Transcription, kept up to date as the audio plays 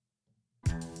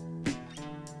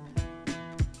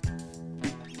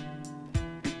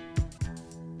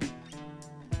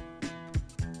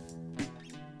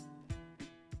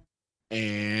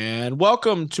And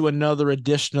welcome to another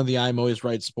edition of the I'm Always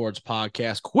Right Sports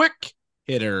Podcast, quick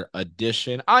hitter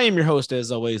edition. I am your host,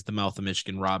 as always, the Mouth of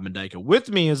Michigan, Rob Mendyka. With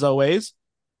me, as always,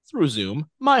 through Zoom,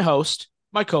 my host,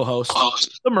 my co-host,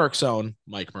 the Merc Zone,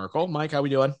 Mike Merkel. Mike, how we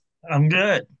doing? I'm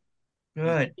good.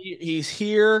 Good. He's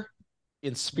here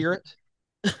in spirit.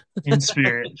 In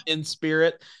spirit. In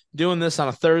spirit, doing this on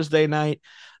a Thursday night.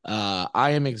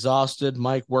 I am exhausted.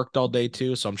 Mike worked all day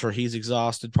too, so I'm sure he's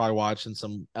exhausted, probably watching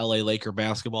some LA Laker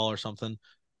basketball or something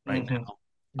right now.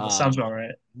 Sounds about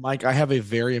right. Mike, I have a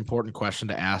very important question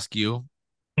to ask you.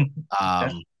 Yeah.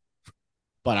 Um,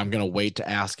 but I'm gonna wait to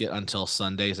ask it until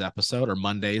Sunday's episode or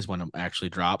Monday's when it actually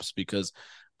drops because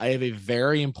I have a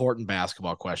very important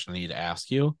basketball question I need to ask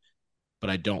you, but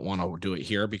I don't want to do it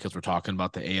here because we're talking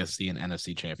about the AFC and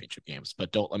NFC championship games.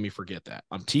 But don't let me forget that.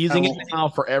 I'm teasing it now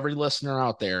for every listener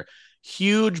out there.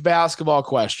 Huge basketball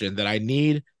question that I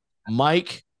need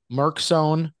Mike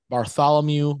Merkzone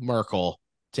Bartholomew Merkel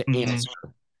to answer.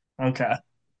 Okay.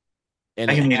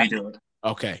 And I can maybe do it.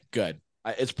 okay, good.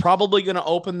 It's probably going to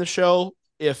open the show.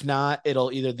 If not,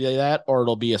 it'll either be that or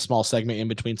it'll be a small segment in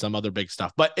between some other big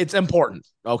stuff. But it's important,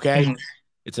 okay?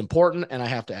 It's important, and I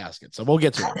have to ask it. So we'll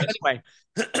get to it.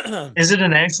 Anyway, Is it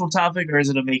an actual topic or is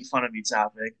it a make fun of me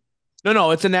topic? no,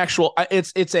 it's an actual.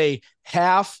 It's a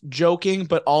half joking,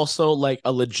 but also like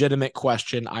a legitimate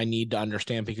question I need to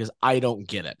understand because I don't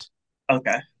get it.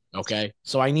 Okay. Okay,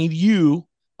 so I need you,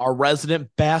 our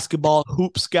resident basketball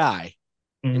hoops guy,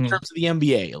 in terms of the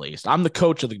NBA at least. I'm the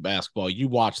coach of the basketball. You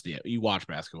watch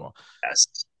basketball. Yes.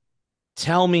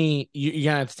 Tell me, you're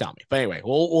gonna have to tell me. But anyway,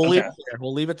 we'll leave Okay. it there.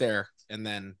 We'll leave it there, and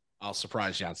then I'll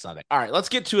surprise you on Sunday. All right, let's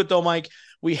get to it though, Mike.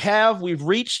 We've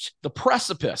reached the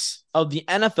precipice of the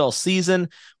NFL season.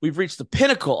 We've reached the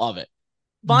pinnacle of it.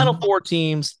 Final four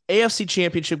teams, AFC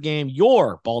Championship game.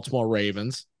 Your Baltimore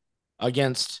Ravens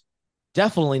against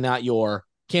definitely not your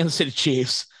Kansas City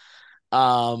Chiefs.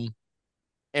 And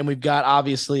we've got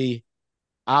obviously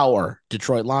our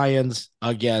Detroit Lions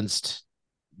against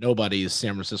nobody's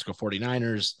San Francisco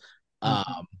 49ers.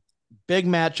 Big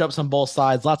matchups on both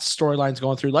sides, lots of storylines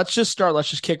going through. Let's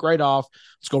just kick right off.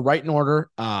 Let's go right in order.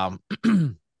 With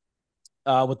the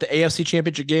AFC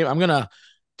Championship game, I'm going to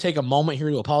take a moment here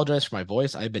to apologize for my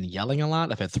voice. I've been yelling a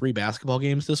lot. I've had 3 basketball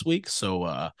games this week,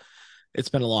 so it's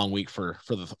been a long week for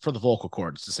the vocal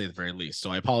cords, to say the very least.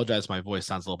 So I apologize. My voice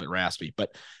sounds a little bit raspy.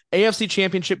 But AFC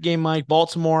Championship game, Mike,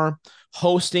 Baltimore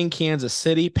hosting Kansas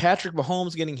City. Patrick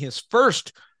Mahomes getting his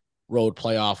first road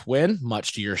playoff win,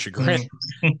 much to your chagrin,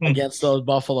 against those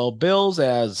Buffalo Bills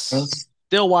as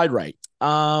still wide right.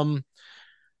 But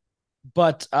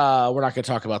we're not going to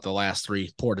talk about the last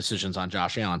 3 poor decisions on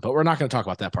Josh Allen, but we're not going to talk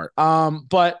about that part.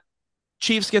 But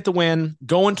Chiefs get the win,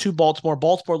 going to Baltimore.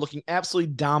 Baltimore looking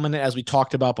absolutely dominant, as we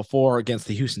talked about before, against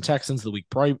the Houston Texans the week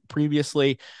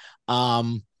previously. Talk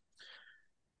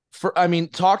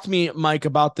to me, Mike,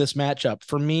 about this matchup.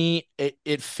 For me,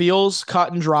 it feels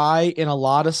cut and dry in a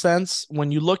lot of sense.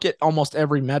 When you look at almost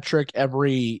every metric,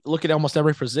 almost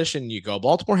every position you go,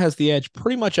 Baltimore has the edge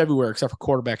pretty much everywhere except for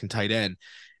quarterback and tight end.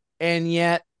 And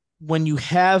yet, when you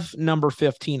have number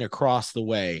 15 across the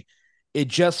way, it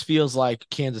just feels like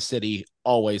Kansas City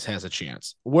always has a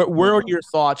chance. Where are your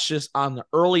thoughts just on the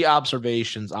early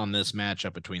observations on this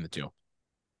matchup between the two?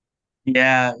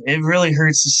 Yeah, it really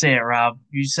hurts to say it, Rob.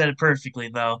 You said it perfectly,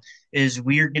 though, is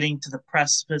we're getting to the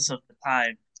precipice of the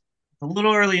time. A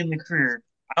little early in the career.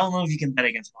 I don't know if you can bet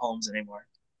against Mahomes anymore.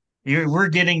 We're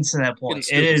getting to that point.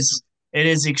 It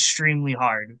is extremely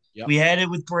hard. Yep. We had it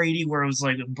with Brady where it was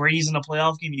like when Brady's in a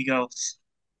playoff game, you go,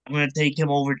 I'm gonna take him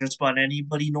over just about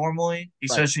anybody normally,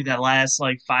 especially that last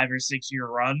like 5 or 6 year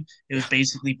run. It was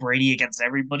basically Brady against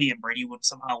everybody, and Brady would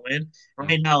somehow win.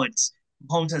 Right now, it's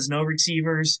Mahomes has no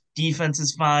receivers, defense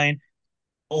is fine,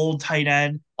 old tight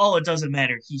end. Oh, it doesn't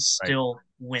matter. He still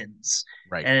wins,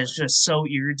 Right. and it's just so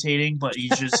irritating. But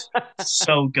he's just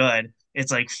so good.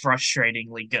 It's like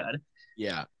frustratingly good.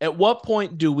 Yeah. At what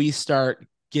point do we stop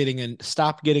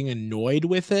getting annoyed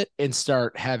with it and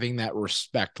start having that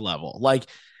respect level? Like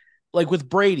with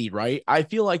Brady, right? I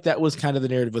feel like that was kind of the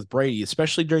narrative with Brady,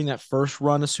 especially during that first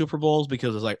run of Super Bowls,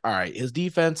 because it's like, all right, his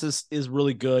defense is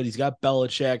really good. He's got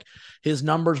Belichick. His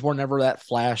numbers were never that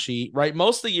flashy, right?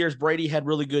 Most of the years Brady had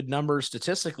really good numbers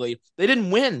statistically. They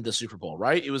didn't win the Super Bowl,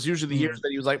 right? It was usually the years that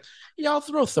he was like, yeah, I'll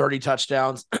throw 30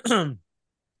 touchdowns.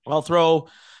 I'll throw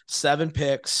 7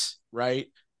 picks, right?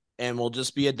 And we'll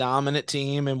just be a dominant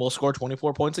team and we'll score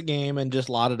 24 points a game and just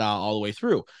lot it out all the way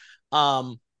through.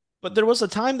 But there was a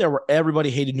time there where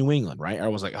everybody hated New England, right? I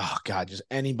was like, oh, God, just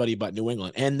anybody but New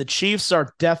England. And the Chiefs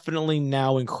are definitely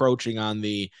now encroaching on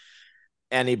the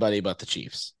anybody but the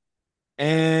Chiefs.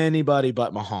 Anybody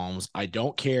but Mahomes. I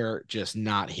don't care, just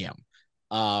not him.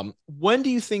 When do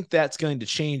you think that's going to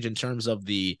change in terms of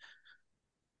the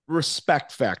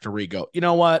respect factor where you go, you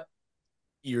know what?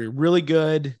 You're really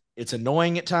good. It's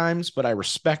annoying at times, but I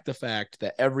respect the fact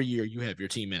that every year you have your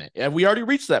team in it. And we already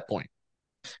reached that point.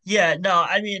 Yeah, no,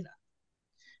 I mean,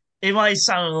 it might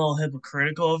sound a little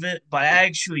hypocritical of it, but I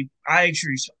actually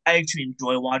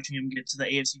enjoy watching him get to the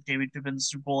AFC Championship and the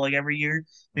Super Bowl like every year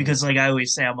Mm, because, like I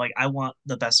always say, I'm like I want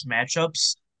the best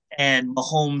matchups, and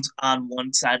Mahomes on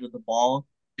one side of the ball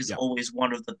is yeah. always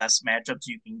one of the best matchups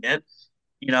you can get.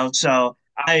 So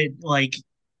I like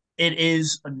it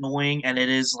is annoying and it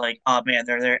is like, oh man,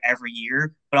 they're there every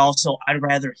year. But also, I'd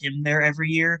rather him there every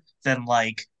year than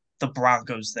like the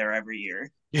Broncos there every year,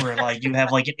 Yeah. where like you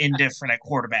have like an indifferent at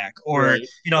quarterback, or Right.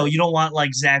 Right. you don't want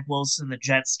like Zach Wilson, the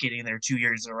Jets, getting there 2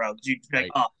 years in a row. You'd be like,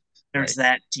 Right. oh, there's Right.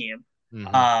 that team.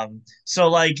 Mm-hmm. So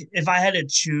like if I had to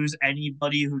choose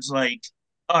anybody who's like,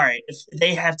 all right, if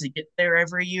they have to get there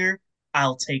every year,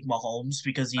 I'll take Mahomes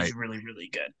because he's Right. really, really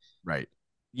good. Right.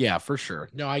 Yeah, for sure.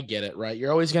 No, I get it. Right.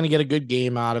 You're always going to get a good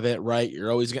game out of it. Right.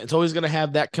 It's always going to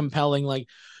have that compelling, like,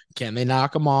 can they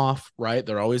knock them off? Right.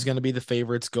 They're always going to be the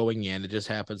favorites going in. It just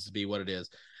happens to be what it is.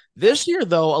 This year,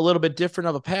 though, a little bit different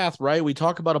of a path, right? We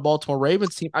talk about a Baltimore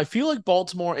Ravens team. I feel like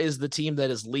Baltimore is the team that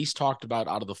is least talked about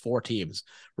out of the four teams,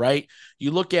 right?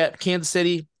 You look at Kansas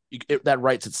City, that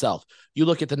writes itself. You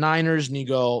look at the Niners and you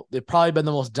go, they've probably been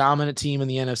the most dominant team in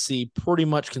the NFC pretty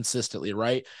much consistently,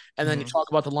 right? And then you Mm-hmm. talk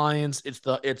about the Lions, it's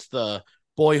the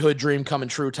boyhood dream coming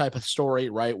true type of story,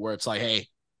 right? Where it's like, hey,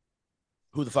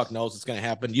 who the fuck knows what's going to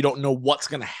happen? You don't know what's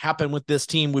going to happen with this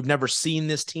team. We've never seen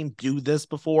this team do this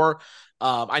before.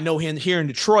 I know here in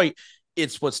Detroit,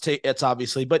 it's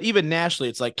obviously, but even nationally,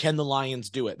 it's like, can the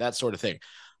Lions do it? That sort of thing.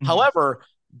 Mm-hmm. However,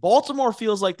 Baltimore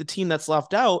feels like the team that's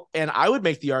left out, and I would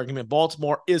make the argument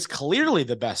Baltimore is clearly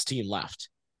the best team left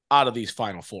out of these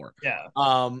final four. Yeah.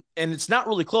 And it's not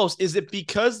really close. Is it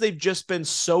because they've just been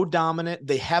so dominant?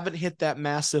 They haven't hit that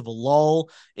massive lull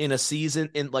in a season.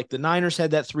 And like the Niners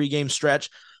had that 3 game stretch.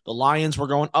 The Lions were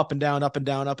going up and down, up and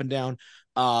down, up and down.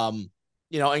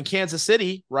 In Kansas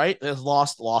City, right, has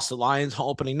lost the Lions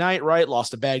opening night, right?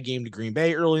 Lost a bad game to Green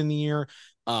Bay early in the year.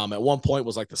 At one point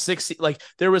was like the sixth. Like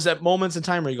there was at moments in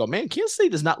time where you go, man, Kansas City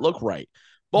does not look right.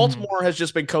 Mm-hmm. Baltimore has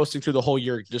just been coasting through the whole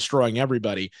year, destroying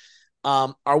everybody.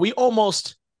 Are we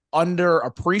almost under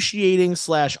appreciating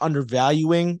slash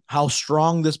undervaluing how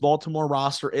strong this Baltimore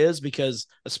roster is? Because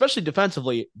especially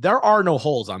defensively, there are no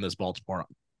holes on this Baltimore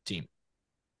team.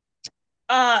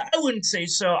 I wouldn't say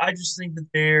so. I just think that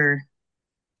they're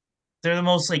the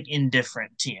most like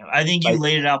indifferent team. I think you Right.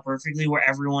 laid it out perfectly where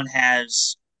everyone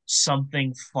has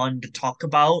something fun to talk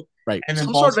about, Right. and then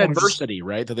Some sort of Baltimore just adversity,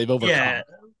 right, that they've yeah, overcome.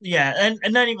 yeah,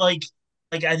 and then like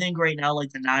I think right now like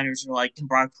the Niners are like, can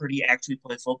Brock Purdy actually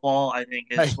play football? I think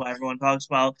is Right. what everyone talks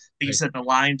about. Like you Right. said, the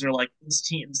Lions are like, this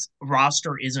team's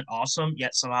roster isn't awesome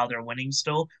yet somehow they're winning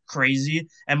still, crazy.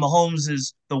 And Mahomes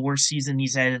is the worst season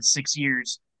he's had in 6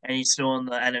 years, and he's still in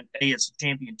the NFC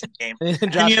championship game. And And then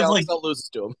you Josh have Allen like still loses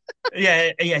to him.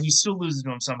 yeah, he still loses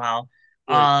to him somehow.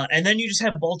 Right. And then you just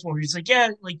have Baltimore. He's like, yeah,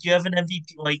 like you have an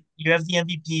MVP, like you have the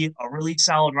MVP, a really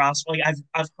solid roster. Like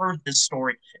I've heard this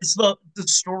story. It's the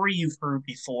story you've heard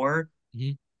before.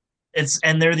 Mhm.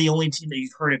 And they're the only team that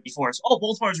you've heard it before. It's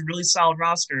Baltimore's a really solid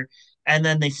roster, and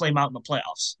then they flame out in the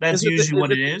playoffs. That's Is it usually is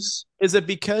what it it is. is it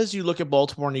because you look at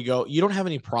Baltimore and you go, you don't have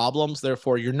any problems,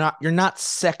 therefore you're not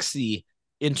sexy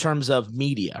in terms of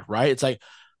media, right? It's like,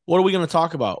 what are we going to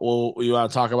talk about? Well, you want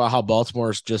to talk about how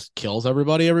Baltimore just kills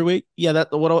everybody every week? Yeah,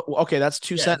 okay, that's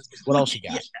two Yeah, sentences. What else you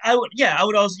yeah, got? I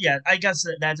would also, yeah, I guess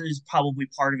that is probably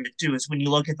part of it too. Is when you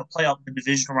look at the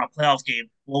divisional round playoff game,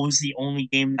 what was the only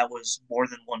game that was more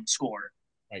than one score?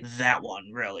 Right. That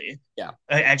one, really. Yeah.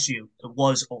 Actually, it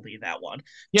was only that one.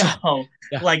 Yeah. So,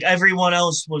 Yeah. like everyone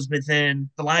else was within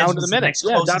the Lions Down to the was the minute. next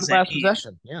Yeah, down to closest the at last 8.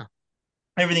 possession. Yeah.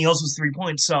 Everything else was 3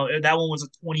 points. So that one was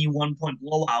a 21-point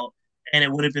blowout, and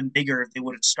it would have been bigger if they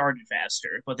would have started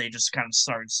faster, but they just kind of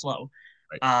started slow.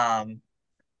 Right. Um,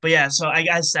 but yeah, so I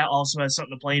guess that also has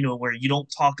something to play into it where you don't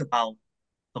talk about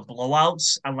the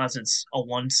blowouts unless it's a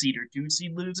 1 seed or 2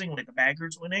 seed losing, like the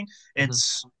Packers winning.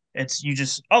 Mhm. It's you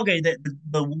just okay.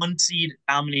 The 1 seed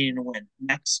dominating a win.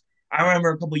 Next, I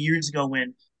remember a couple years ago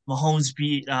when Mahomes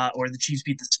beat or the Chiefs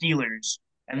beat the Steelers,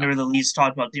 and they Yeah. were the least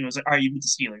talked about team. It was like, all right, you beat the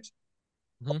Steelers.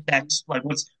 Mhm. Next, like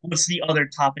what's the other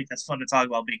topic that's fun to talk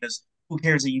about? Because who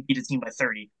cares that you beat a team by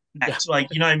 30? Yeah. Next, like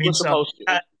you know what I We're mean. So supposed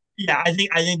to. yeah, I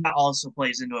think that also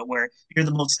plays into it where you're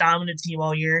the most dominant team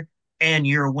all year, and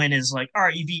your win is like, all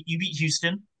right, you beat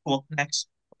Houston, cool. Next,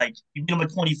 like you beat them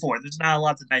at 24. There's not a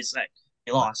lot to dissect.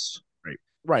 They lost. Right.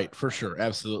 Right, for sure.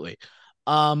 Absolutely.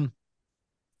 Um,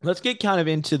 let's get kind of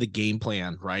into the game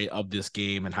plan, right, of this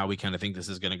game and how we kind of think this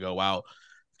is going to go out.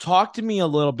 Talk to me a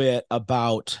little bit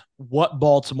about what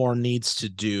Baltimore needs to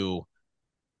do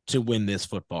to win this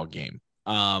football game.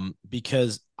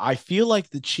 Because I feel like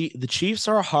the Chiefs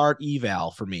are a hard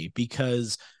eval for me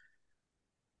because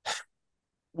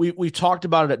we've talked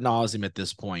about it at nauseum at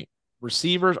this point.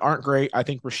 Receivers aren't great. I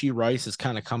think Rashee Rice is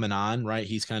kind of coming on, right?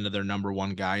 He's kind of their number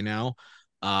one guy now,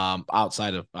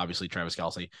 outside of obviously Travis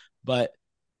Kelce. But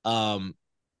um,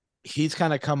 he's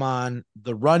kind of come on.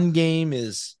 The run game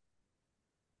is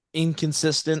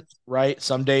inconsistent, right?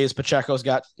 Some days Pacheco's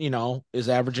got, is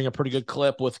averaging a pretty good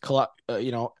clip with,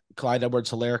 Clyde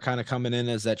Edwards-Helaire kind of coming in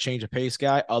as that change of pace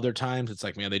guy. Other times it's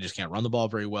like, man, they just can't run the ball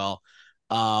very well.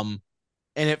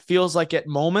 And it feels like at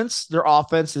moments their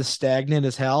offense is stagnant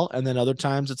as hell. And then other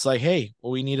times it's like, hey,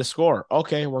 well, we need a score.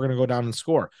 Okay, we're going to go down and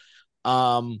score.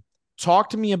 Talk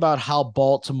to me about how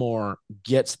Baltimore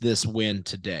gets this win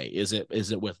today. Is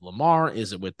it with Lamar?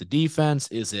 Is it with the defense?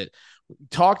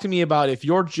 Talk to me about if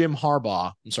you're John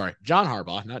Harbaugh,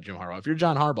 not Jim Harbaugh. If you're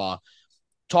John Harbaugh,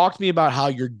 talk to me about how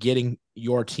you're getting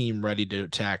your team ready to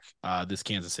attack this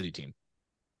Kansas City team.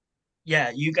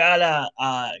 Yeah, you gotta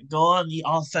go on the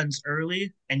offense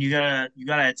early, and you gotta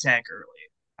attack early.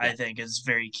 Yeah. I think is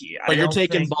very key. I But you're don't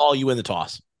taking think. ball, you win the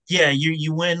toss. Yeah,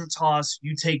 you win the toss,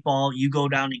 you take ball, you go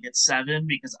down and get seven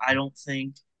because I don't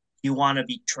think you want to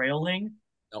be trailing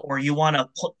No. or you want to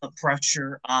put the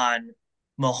pressure on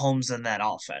Mahomes in that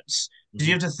offense. Because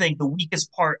you have to think the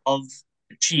weakest part of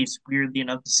the Chiefs, weirdly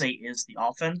enough to say, is the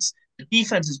offense. The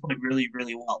defense has played really,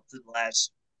 really well for the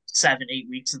last 7, 8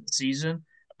 weeks of the season.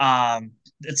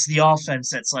 It's the offense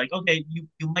that's like, okay,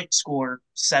 you might score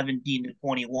 17 to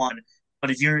 21, but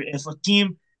if a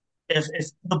team if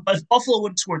Buffalo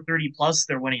would score 30 plus,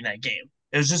 they're winning that game.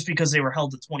 It was just because they were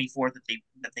held to 24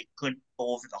 that they couldn't go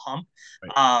over the hump.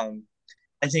 Right.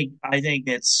 I think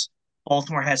it's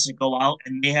Baltimore has to go out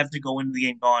and they have to go into the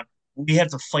game going. We have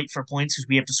to fight for points because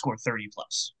we have to score 30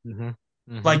 plus. Mm-hmm.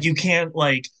 Mm-hmm. Like you can't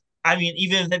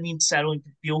even if that means settling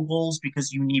for field goals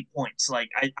because you need points.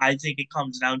 I think it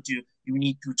comes down to you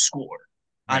need to score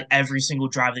on Right. every single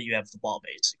drive that you have the ball,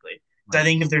 basically. So I Right.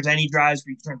 think if there's any drives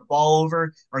where you turn the ball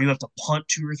over or you have to punt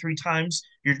 2 or 3 times,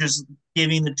 you're just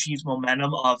giving the Chiefs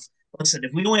momentum of listen,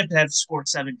 if we only have to score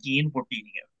 17, we're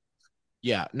beating it.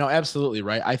 Yeah, no, absolutely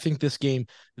right. I think this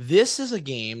is a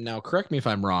game. Now, correct me if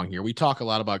I'm wrong here. We talk a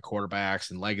lot about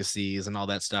quarterbacks and legacies and all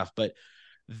that stuff, but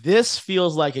this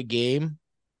feels like a game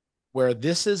where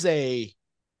this is a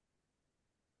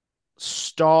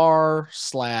star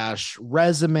slash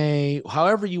resume,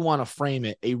 however you want to frame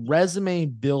it, a resume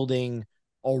building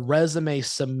or resume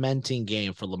cementing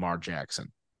game for Lamar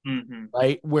Jackson, Mm-hmm.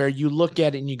 right? Where you look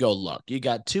at it and you go, look, you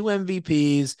got two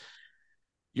MVPs.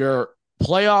 Your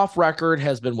playoff record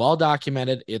has been well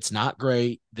documented. It's not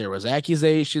great. There was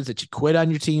accusations that you quit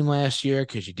on your team last year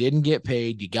because you didn't get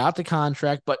paid. You got the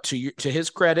contract, but to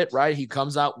his credit, right? He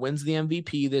comes out, wins the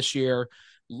MVP this year,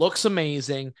 looks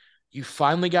amazing. You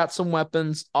finally got some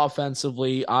weapons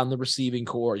offensively on the receiving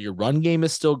core. Your run game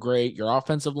is still great. Your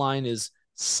offensive line is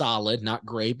solid, not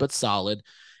great, but solid.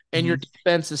 And your Mm-hmm.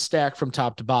 defense is stacked from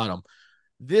top to bottom.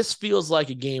 This feels like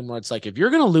a game where it's like, if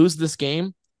you're going to lose this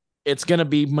game, it's going to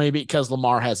be maybe because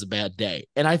Lamar has a bad day.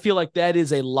 And I feel like that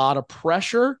is a lot of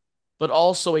pressure, but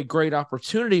also a great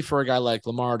opportunity for a guy like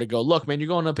Lamar to go, look, man, you're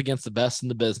going up against the best in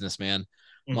the business, man.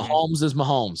 Mm-hmm. Mahomes is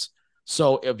Mahomes.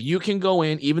 So if you can go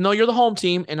in, even though you're the home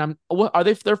team, and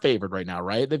they're favored right now,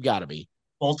 right? They've got to be.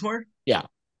 Baltimore? Yeah.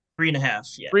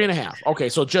 3.5. Yeah. 3.5. Okay.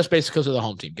 So just basically because of the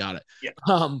home team. Got it.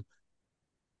 Yeah.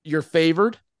 You're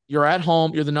favored. You're at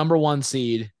home. You're the number one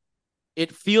seed.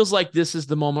 It feels like this is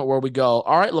the moment where we go,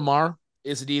 all right, Lamar,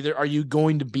 is it either are you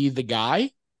going to be the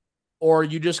guy or are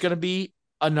you just going to be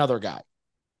another guy,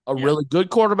 a Yeah. really good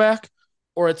quarterback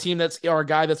or a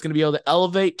guy that's going to be able to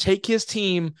elevate, take his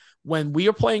team when we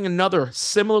are playing another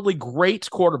similarly great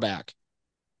quarterback?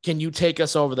 Can you take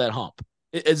us over that hump?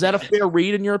 Is that a Yeah. fair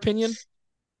read in your opinion?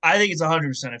 I think it's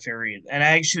 100% a fair read. And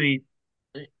I actually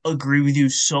agree with you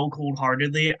so cold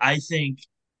heartedly. I think,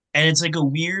 and it's like a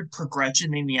weird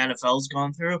progression in the NFL's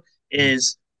gone through Mhm.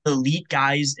 is the elite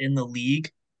guys in the league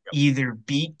either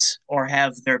beat or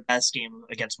have their best game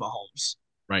against Mahomes.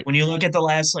 Right. When you look at the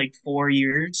last 4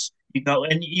 years, you go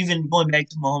and even going back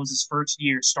to Mahomes' first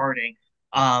year starting,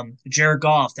 Jared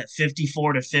Goff, that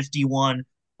 54-51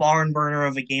 barn burner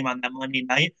of a game on that Monday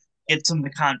night gets him the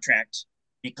contract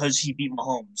because he beat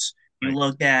Mahomes. You Right.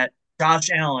 look at Josh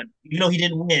Allen, he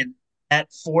didn't win that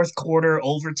fourth quarter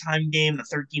overtime game, the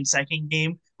 13-second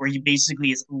game, where he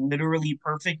basically is literally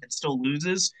perfect and still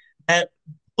loses. That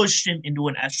pushed him into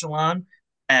an echelon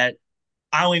that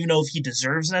I don't even know if he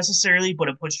deserves necessarily, but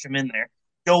it pushed him in there.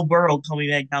 Joe Burrow coming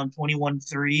back down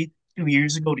 21-3 2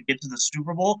 years ago to get to the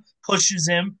Super Bowl pushes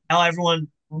him. Now everyone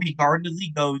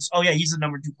regardedly goes, oh, yeah, he's the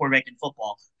number two quarterback in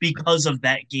football because of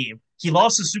that game. He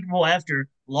lost the Super Bowl after,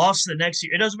 lost the next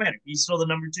year. It doesn't matter. He's still the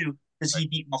number two because he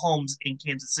beat Mahomes in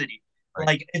Kansas City. Right.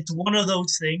 Like, it's one of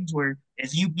those things where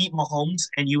if you beat Mahomes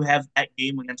and you have that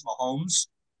game against Mahomes,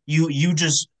 you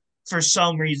just, for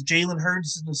some reason, Jalen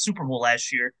Hurts in the Super Bowl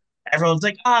last year. Everyone's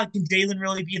like, can Jalen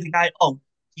really be the guy? Oh,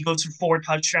 he goes for 4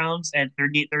 touchdowns at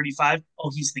 38-35.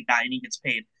 Oh, he's the guy and he gets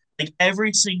paid. Like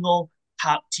every single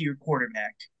top tier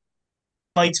quarterback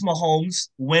fights Mahomes,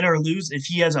 win or lose. If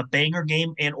he has a banger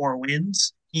game and or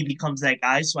wins, he becomes that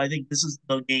guy. So I think this is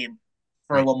the game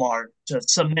for Right. Lamar to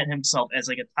cement himself as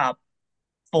like a top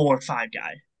 4 or 5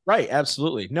 guy. Right,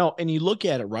 absolutely. No, and you look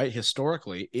at it, right,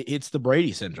 historically, it's the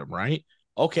Brady syndrome, right?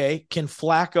 Okay, can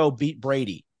Flacco beat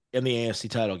Brady in the AFC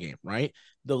title game, right?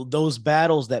 Those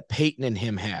battles that Peyton and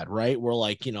him had, right? Were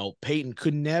like, Peyton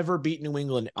could never beat New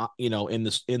England, in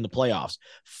the playoffs.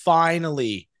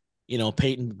 Finally,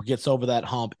 Peyton gets over that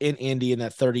hump in Indy in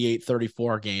that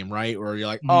 38-34 game, right? Where you're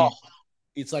like, oh, Mm-hmm.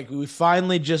 it's like we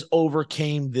finally just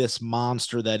overcame this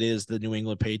monster that is the New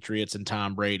England Patriots and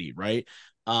Tom Brady, right?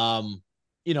 Um,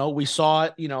 we saw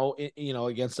it,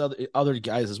 against other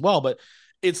guys as well, but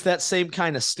it's that same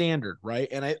kind of standard, right?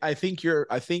 And I think you're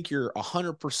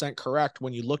 100% correct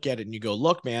when you look at it and you go,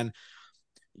 look, man,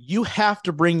 you have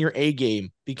to bring your A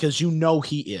game because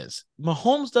he is.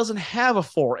 Mahomes doesn't have a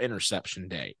 4 interception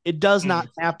day. It does not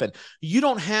happen. You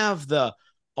don't have the,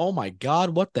 oh my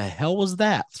God, what the hell was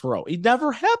that throw? It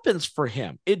never happens for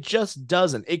him. It just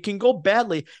doesn't. It can go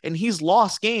badly, and he's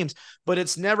lost games, but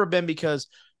it's never been because,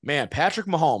 man, Patrick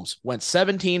Mahomes went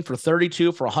 17 for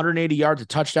 32 for 180 yards, a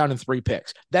touchdown, and 3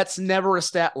 picks. That's never a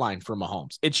stat line for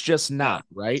Mahomes. It's just Yeah. not,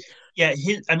 right? Yeah,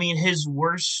 his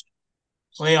worst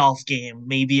playoff game,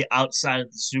 maybe outside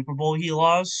of the Super Bowl he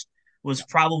lost, was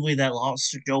probably that loss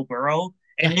to Joe Burrow.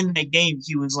 Yeah. And in that game,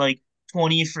 he was like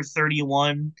 20 for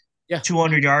 31, Yeah.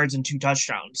 200 yards and 2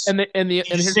 touchdowns. And He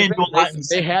just here's the didn't do thing, a lot in the they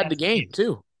second had half the of the game game.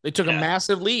 too. They took a Yeah.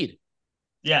 massive lead.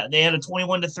 Yeah, they had a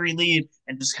 21-3 lead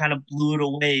and just kind of blew it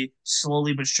away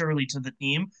slowly but surely to the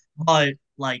team. But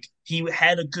like he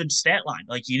had a good stat line.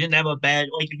 Like he didn't have a bad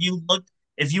like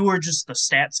if you were just the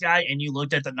stats guy and you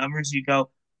looked at the numbers, you go,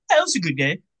 hey, that was a good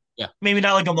game. Yeah. Maybe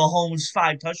not like a Mahomes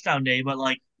 5 touchdown day, but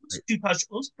like it was Right. 2 touchdowns.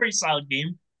 It was a pretty solid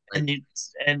game. Right.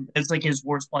 And it's like his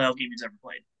worst playoff game he's ever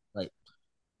played. Right.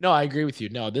 No, I agree with you.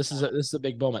 No, this is a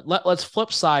big moment. Let's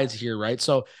flip sides here, right?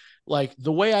 So, like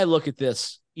the way I look at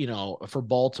this, for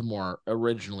Baltimore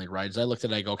originally, right? Is I looked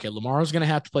at it, I go, okay, Lamar's going to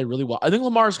have to play really well. I think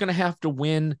Lamar's going to have to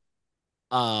win,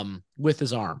 with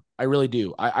his arm. I really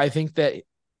do. I think that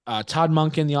Todd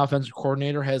Monken, the offensive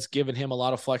coordinator, has given him a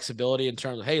lot of flexibility in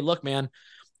terms of, hey, look, man,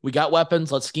 we got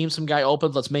weapons. Let's scheme some guy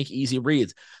opens. Let's make easy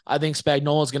reads. I think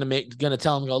Spagnuolo's going to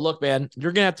tell him, go, look, man,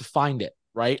 you're going to have to find it,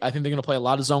 right? I think they're going to play a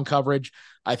lot of zone coverage.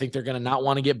 I think they're going to not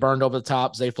want to get burned over the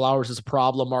top. Zay Flowers is a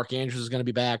problem. Mark Andrews is going to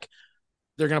be back.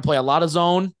 They're going to play a lot of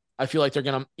zone. I feel like they're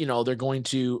going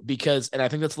to, because, and I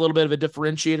think that's a little bit of a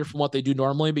differentiator from what they do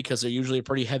normally because they're usually a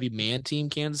pretty heavy man team,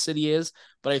 Kansas City is.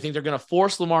 But I think they're going to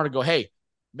force Lamar to go, hey,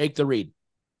 make the read.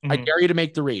 I Mm-hmm. dare you to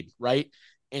make the read, right?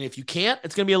 And if you can't,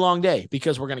 it's going to be a long day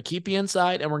because we're going to keep you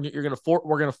inside and we're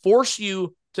going to force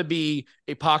you to be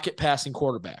a pocket passing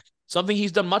quarterback. Something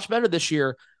he's done much better this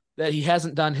year that he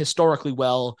hasn't done historically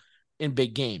well in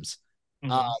big games.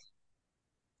 Mm-hmm.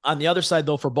 On the other side,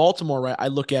 though, for Baltimore, right, I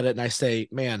look at it and I say,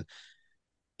 man,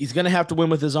 he's going to have to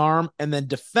win with his arm. And then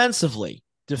defensively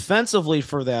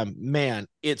for them, man,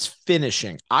 it's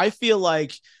finishing. I feel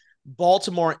like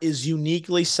Baltimore is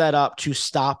uniquely set up to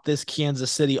stop this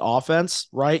Kansas City offense,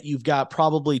 right? You've got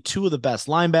probably two of the best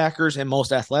linebackers and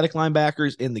most athletic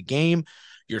linebackers in the game.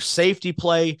 Your safety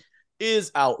play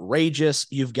is outrageous.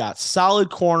 You've got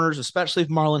solid corners, especially if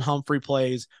Marlon Humphrey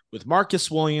plays, with Marcus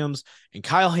Williams and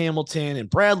Kyle Hamilton and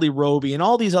Bradley Roby and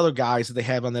all these other guys that they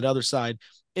have on that other side,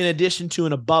 in addition to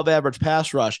an above average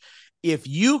pass rush. If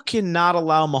you cannot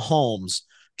allow Mahomes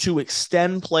to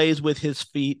extend plays with his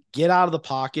feet, get out of the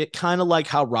pocket, kind of like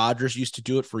how Rodgers used to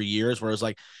do it for years, where it's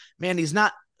like, man, he's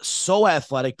not so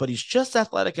athletic, but he's just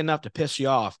athletic enough to piss you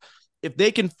off. If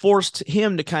they can force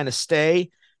him to kind of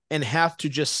stay and have to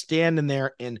just stand in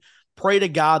there and pray to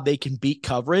God they can beat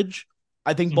coverage,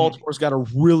 I think Mm-hmm. Baltimore's got a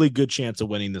really good chance of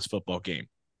winning this football game.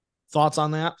 Thoughts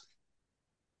on that?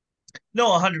 No,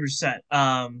 100%.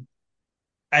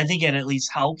 I think it at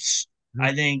least helps. Mhm.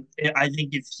 I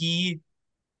think if he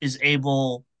is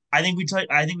able I think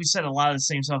we said a lot of the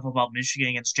same stuff about Michigan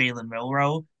against Jalen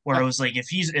Milroe, where it Yep. was like if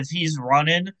he's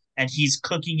running and he's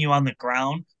cooking you on the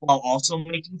ground while also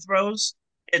making throws,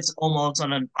 it's almost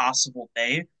an impossible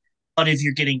day. But if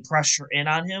you're getting pressure in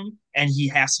on him and he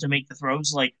has to make the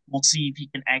throws, like we'll see if he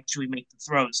can actually make the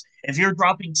throws. If you're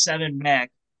dropping seven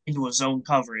back into a zone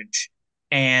coverage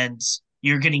and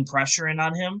you're getting pressure in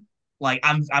on him, like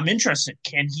I'm interested.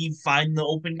 Can he find the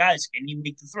open guys? Can he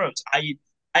make the throws? I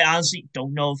honestly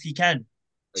don't know if he can.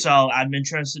 So I'm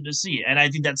interested to see. And I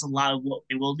think that's a lot of what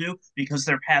they will do because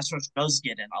their pass rush does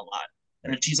get in a lot.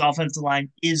 And the Chiefs offensive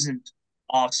line isn't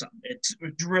awesome. It's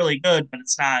really good, but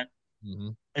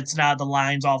Mhm. it's not the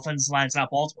Lions offensive line, it's not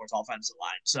Baltimore's offensive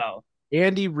line. So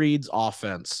Andy Reid's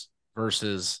offense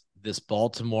versus this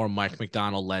Baltimore Mike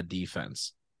McDonald led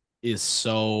defense is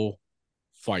so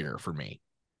fire for me.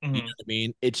 You know mhm. what I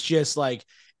mean? It's just like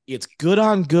it's good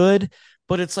on good,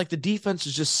 but it's like the defense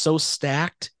is just so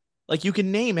stacked. Like you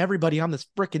can name everybody on this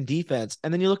freaking defense,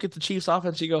 and then you look at the Chiefs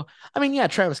offense, you go, I mean, yeah,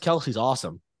 Travis Kelce's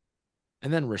awesome.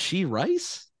 And then Rasheed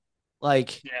Rice,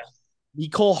 like Yeah.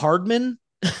 Nicole Hardman,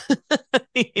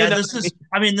 you Yeah, know this what I mean? is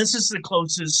I mean, this is the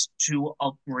closest to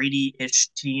a Brady-ish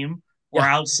team where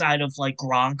Yeah. outside of like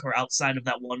Gronk or outside of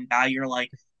that one guy, you're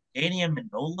like Danny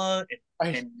Amendola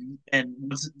Right. and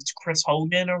was it Chris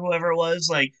Hogan or whoever it was?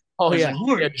 Like Oh I was yeah. like, Yeah.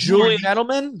 who are Julian these?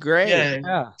 Edelman, great. Yeah,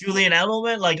 Yeah. Julian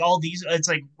Edelman, like all these. It's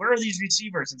like where are these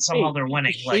receivers? And somehow Hey, they're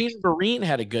winning. Like Shane Vereen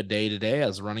had a good day today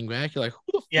as a running back. You're like,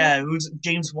 who the fuck? yeah, it was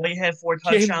James White had four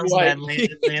James touchdowns in that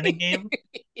White. Atlanta game.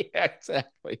 Yeah,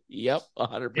 exactly. Yep, You know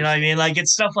what I 100%. mean? Like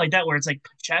it's stuff like that where it's like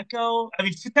Pacheco. I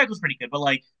mean, Pacheco's pretty good, but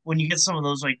like when you get some of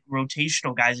those like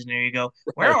rotational guys in there, you go,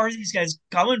 where Right. are these guys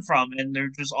coming from? And they're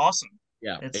just awesome.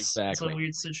 Yeah, It's a exactly.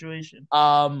 weird situation.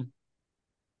 Um,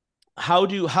 how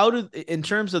do in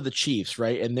terms of the Chiefs,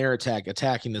 right, and their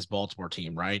attacking this Baltimore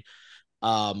team, right?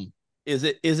 Um, is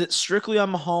it strictly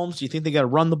on Mahomes? Do you think they got to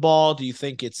run the ball? Do you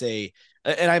think it's a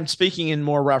and I'm speaking in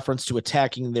more reference to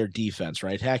attacking their defense,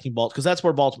 right? Attacking ball because that's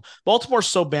where Baltimore's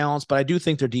so balanced, but I do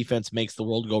think their defense makes the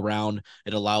world go round.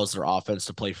 It allows their offense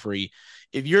to play free.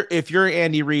 If you're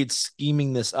Andy Reid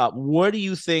scheming this up, what do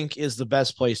you think is the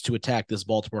best place to attack this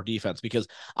Baltimore defense? Because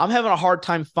I'm having a hard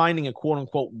time finding a quote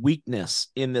unquote weakness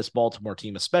in this Baltimore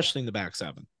team, especially in the back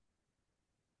seven.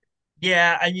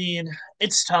 Yeah, I mean,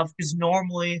 it's tough because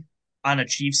normally on a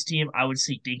Chiefs team, I would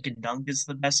say dink and dunk is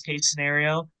the best case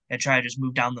scenario and try to just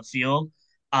move down the field.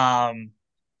 Um,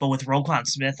 but with Roquan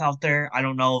Smith out there, I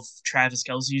don't know if Travis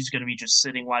Kelce is going to be just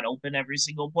sitting wide open every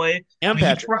single play. I And mean,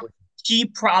 Patrick. he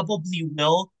probably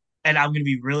will, and I'm going to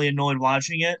be really annoyed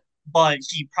watching it, but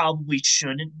he probably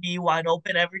shouldn't be wide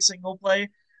open every single play.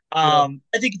 Yeah.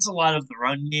 I think it's a lot of the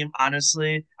run game,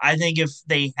 honestly. I think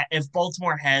if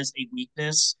Baltimore has a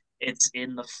weakness, it's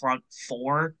in the front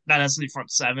four, not necessarily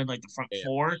front seven, like the front Yeah.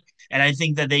 four. And I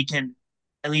think that they can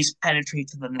at least penetrate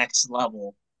to the next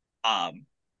level um,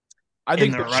 I in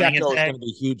think their running Pacheco is attack. going to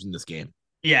be huge in this game.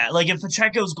 Yeah, like if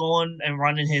Pacheco's going and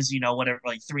running his, whatever,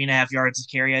 like 3.5 yards of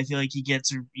carry, I feel like he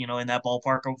gets, in that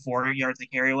ballpark of 4 yards of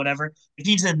carry or whatever. If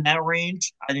he's in that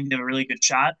range, I think they have a really good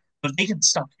shot. But if they can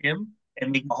stuff him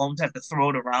and make Mahomes have to throw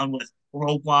it around with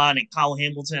Roquan and Kyle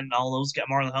Hamilton and all those, get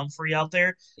Marlon Humphrey out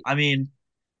there, I mean,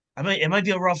 it might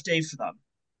be a rough day for them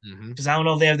Mm-hmm. because I don't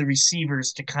know if they have the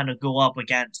receivers to kind of go up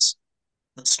against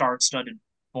the star-studded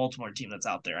Baltimore team that's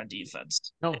out there on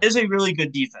defense. It No, is a really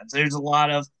good defense. There's a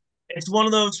lot of it's one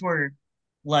of those where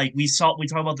like we talk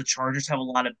about the Chargers have a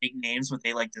lot of big names, but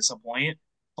they like disappoint.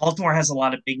 Baltimore has a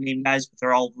lot of big name guys, but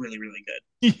they're all really, really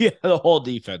good. yeah, the whole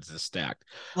defense is stacked.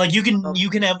 Like you can Um, you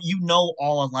can have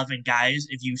all 11 guys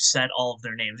if you said all of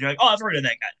their names. You're like, oh, I've heard of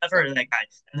that guy. I've heard of that guy,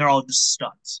 and they're all just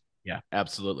studs. yeah,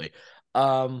 absolutely.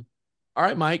 Um, all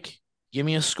right, Mike, give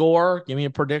me a score, give me a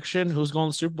prediction. Who's going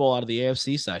to the Super Bowl out of the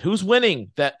AFC side? Who's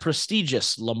winning that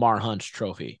prestigious Lamar Hunt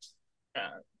trophy?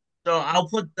 So I'll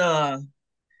put the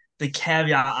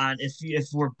caveat on if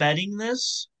we're betting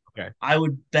this, Okay. I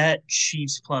would bet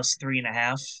Chiefs plus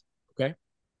 3.5. Okay.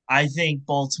 I think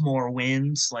Baltimore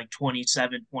wins like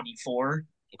 27-24,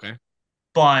 Okay.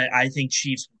 but I think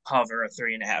Chiefs will cover a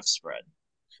 3.5 spread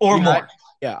or Yeah. more.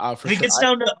 Yeah. For If it sure. gets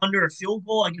down to under a field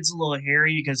goal, it gets a little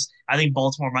hairy because I think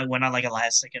Baltimore might win on like a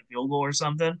last second field goal or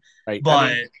something. Right. I But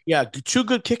mean, yeah, two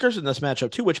good kickers in this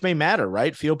matchup too, which may matter,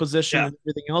 right? Field position yeah, and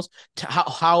everything else.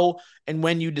 How and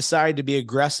when you decide to be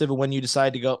aggressive and when you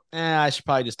decide to go, I should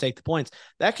probably just take the points.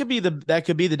 That could be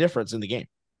the difference in the game.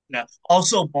 yeah.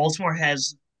 Also, Baltimore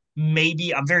has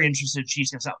maybe I'm very interested in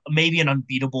Chiefs against maybe an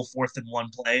unbeatable 4th and 1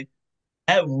 play.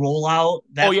 That rollout, Oh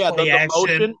that yeah, the play the action,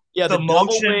 motion, yeah, the the double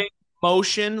motion, wing.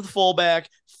 motion the fullback,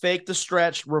 fake the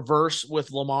stretch, reverse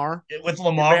with Lamar. With They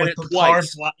Lamar ran with it Picard,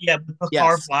 twice. with Picard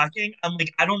Yes. blocking. I'm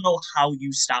like, I don't know how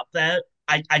you stop that.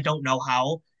 I don't know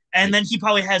how. And Right. then he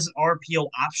probably has an RPO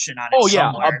option on it Oh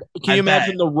yeah. somewhere. Can I you bet.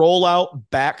 imagine the rollout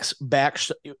back,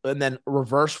 and then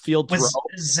reverse field throw? Was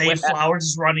Zay Flowers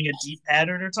is running a deep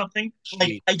pattern or something? Like,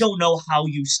 Jeez. I don't know how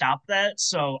you stop that,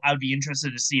 so I'd be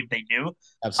interested to see if they do.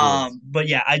 Absolutely. But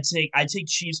yeah, I'd take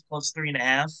Chiefs plus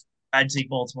 3.5. I'd take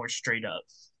Baltimore straight up.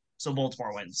 So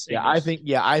Baltimore wins, Eagles. I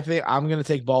think I'm going to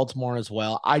take Baltimore as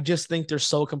well. I just think they're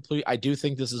so complete. I do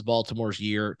think this is Baltimore's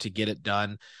year to get it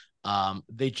done.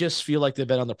 They just feel like they've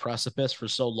been on the precipice for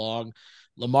so long.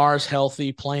 Lamar's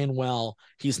healthy, playing well.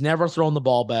 He's never thrown the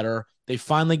ball better. They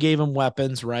finally gave him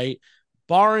weapons, right?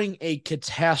 Barring a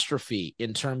catastrophe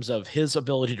in terms of his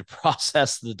ability to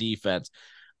process the defense,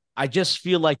 I just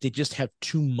feel like they just have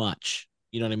too much.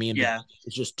 You know what I mean? Yeah,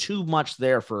 It's just too much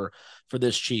there for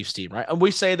this Chiefs team, right? And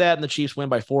we say that, and the Chiefs win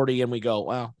by 40, and we go,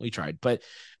 well, we tried, but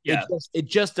yeah, it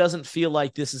just doesn't feel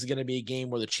like this is going to be a game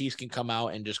where the Chiefs can come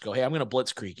out and just go, hey, I'm going to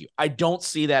blitzkrieg you. I don't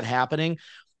see that happening.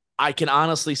 I can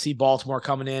honestly see Baltimore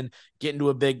coming in, getting to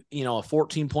a big, a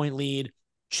 14-point lead.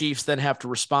 Chiefs then have to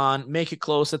respond, make it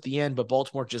close at the end, but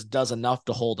Baltimore just does enough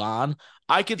to hold on.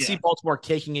 I could see yeah, Baltimore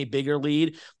taking a bigger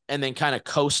lead and then kind of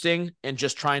coasting and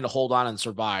just trying to hold on and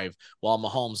survive while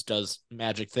Mahomes does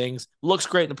magic things. Looks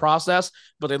great in the process,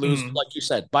 but they lose, mm, like you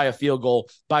said, by a field goal,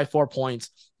 by 4 points,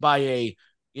 by a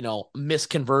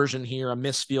misconversion here, a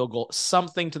missed field goal,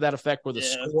 something to that effect where the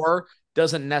yeah, score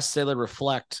doesn't necessarily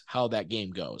reflect how that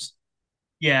game goes.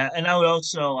 yeah. And I would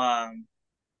also, I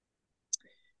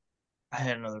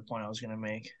had another point I was gonna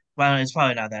make. Well, it's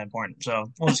probably not that important,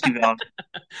 so we'll just keep going.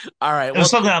 All right. It was Well,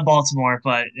 something on Baltimore,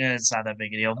 but it's not that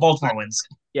big a deal. Baltimore wins.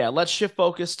 yeah, let's shift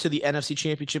focus to the NFC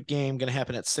Championship game going to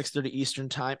happen at 6:30 Eastern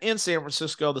Time in San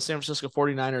Francisco. The San Francisco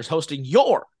 49ers hosting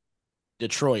your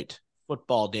Detroit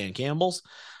Football Dan Campbell's.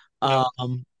 Yep.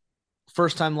 Um,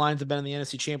 First time Lions have been in the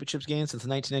NFC Championships game since the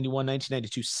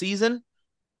 1991-1992 season,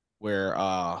 where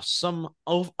some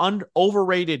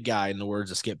overrated guy, in the words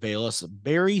of Skip Bayless,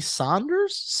 Barry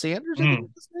Sanders, I think is Mm.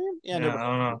 his name. Yeah, I Yeah, never I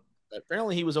don't know.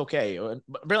 apparently he was okay.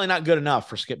 Apparently not good enough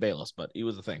for Skip Bayless, but he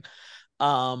was a thing.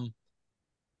 Um,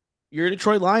 your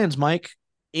Detroit Lions, Mike,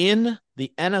 in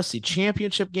the NFC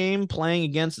Championship game playing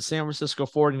against the San Francisco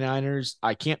 49ers.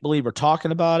 I can't believe we're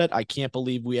talking about it. I can't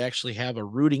believe we actually have a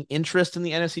rooting interest in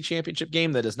the NFC Championship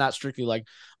game that is not strictly like,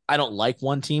 I don't like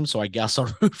one team, so I guess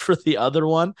I'll root for the other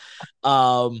one.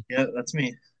 Um, Yeah, that's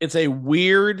me. it's a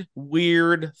weird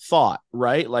thought,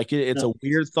 right? Like it's Yeah. a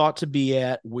weird thought to be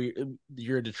at.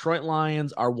 Your Detroit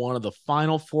Lions are one of the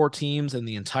final four teams in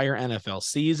the entire NFL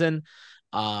season.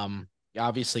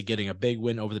 Obviously getting a big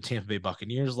win over the Tampa Bay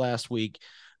Buccaneers last week.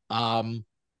 Um,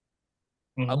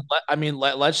 Mm-hmm.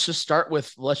 let's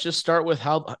just start with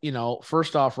how,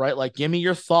 first off, right? Like, give me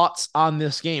your thoughts on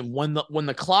this game when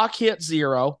the clock hit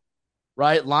zero,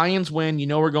 right? Lions win.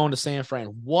 We're going to San Fran.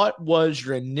 What was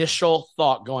your initial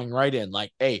thought going right in?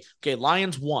 Like, hey, okay,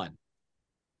 Lions won.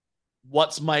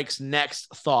 What's Mike's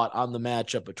next thought on the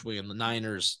matchup between the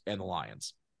Niners and the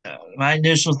Lions? My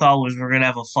initial thought was we're gonna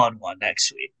have a fun one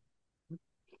next week.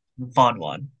 Fun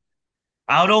one.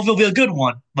 I don't know if it'll be a good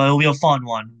one, but it'll be a fun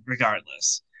one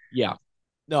regardless. Yeah.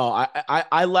 No,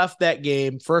 I left that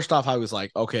game. First off, I was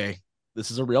like, okay,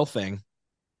 this is a real thing.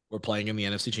 We're playing in the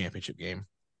NFC Championship game.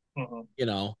 Mm-hmm. You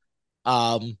know.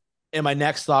 And my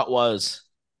next thought was,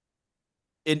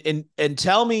 and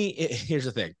tell me, here's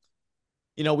the thing.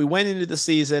 We went into the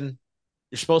season.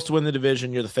 You're supposed to win the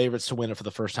division. You're the favorites to win it for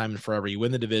the first time in forever. You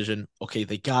win the division. Okay,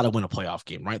 they got to win a playoff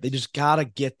game, right? They just got to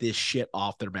get this shit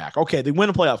off their back. Okay, they win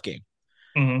a playoff game.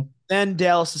 Mm-hmm. Then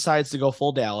Dallas decides to go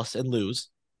full Dallas and lose.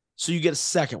 So you get a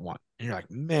second one. And you're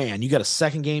like, man, you got a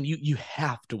second game. You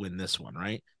have to win this one,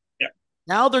 right? Yeah.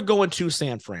 Now they're going to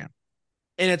San Fran.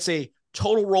 And it's a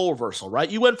total role reversal, right?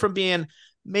 You went from being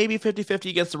maybe 50-50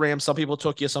 against the Rams. Some people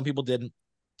took you, some people didn't.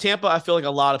 Tampa, I feel like a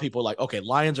lot of people are like, okay,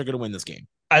 Lions are going to win this game.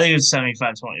 I think it's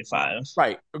 75-25.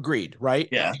 Right. Agreed. Right.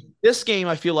 Yeah. This game,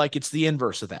 I feel like it's the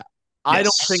inverse of that. I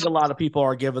don't think Yes. a lot of people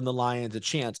are giving the Lions a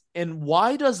chance. And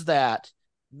why does that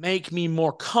make me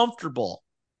more comfortable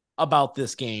about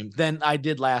this game than I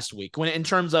did last week when, in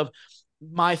terms of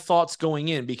my thoughts going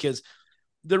in? Because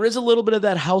there is a little bit of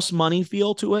that house money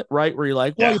feel to it, right? Where you're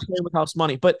like, well, Yeah. you're playing with house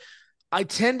money. But I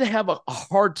tend to have a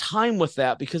hard time with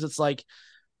that because it's like,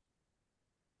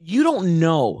 you don't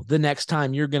know the next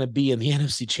time you're going to be in the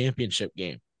NFC Championship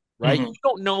game, right? Mm-hmm. You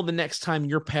don't know the next time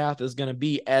your path is going to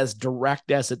be as direct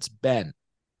as it's been.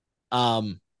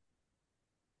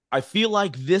 I feel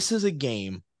like this is a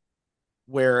game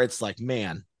where it's like,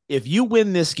 man, if you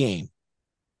win this game,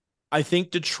 I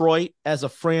think Detroit as a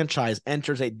franchise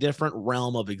enters a different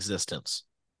realm of existence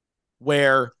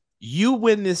where you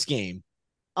win this game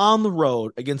on the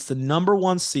road against the number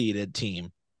one seeded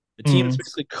team, the team that's Mm,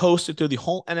 basically coasted through the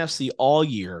whole NFC all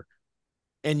year,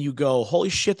 and you go, holy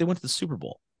shit, they went to the Super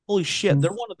Bowl. Holy shit,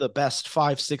 they're mm, one of the best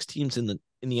 5, 6 teams in the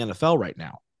NFL right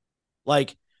now.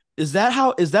 Like, is that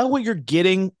what you're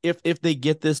getting if they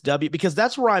get this W? Because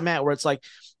that's where I'm at, where it's like,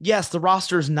 yes, the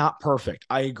roster is not perfect.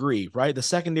 I agree, right? The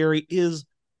secondary is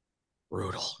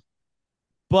brutal,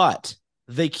 but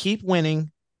they keep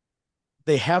winning.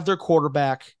 They have their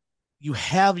quarterback. You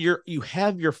have your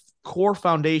core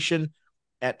foundation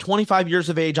at 25 years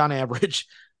of age on average.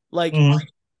 Like, mm.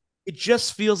 it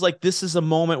just feels like this is a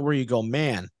moment where you go,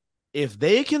 man, if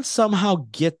they can somehow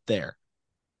get there,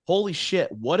 holy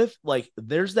shit, what if like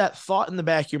there's that thought in the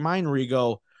back of your mind where you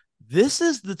go, this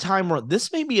is the time where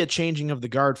this may be a changing of the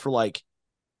guard for like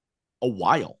a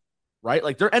while, right?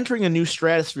 Like they're entering a new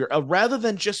stratosphere rather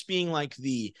than just being like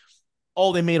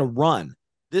oh, they made a run.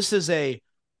 This is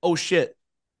oh shit,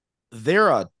 they're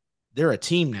a they're a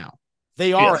team now. They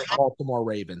Yeah. are a Baltimore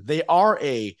Raven. They are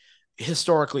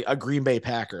historically a Green Bay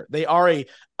Packer. They are a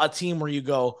team where you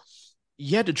go,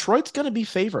 yeah, Detroit's going to be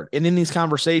favored. And in these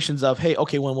conversations of, hey,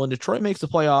 okay, when Detroit makes the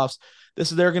playoffs,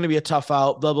 they're going to be a tough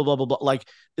out, blah, blah, blah, blah, blah. Like,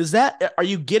 are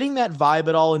you getting that vibe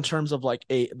at all in terms of like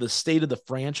the state of the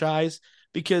franchise?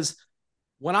 Because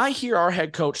when I hear our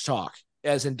head coach talk,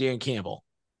 as in Dan Campbell,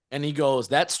 and he goes,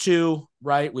 that's two,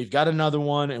 right? We've got another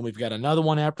one, and we've got another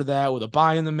one after that with a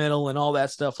bye in the middle and all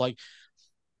that stuff. Like,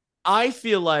 I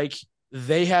feel like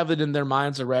they have it in their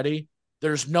minds already.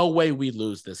 There's no way we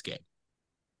lose this game.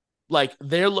 Like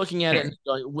they're looking at it and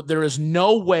going, there is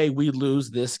no way we lose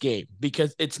this game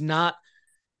because it's not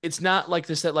like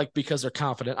they said, like because they're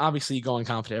confident. Obviously, you go in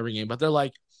confident every game, but they're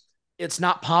like, it's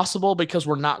not possible because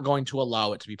we're not going to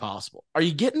allow it to be possible. Are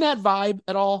you getting that vibe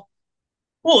at all?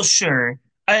 Well, sure.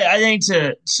 I think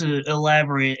to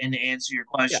elaborate and answer your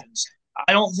Yeah. questions,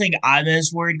 I don't think I'm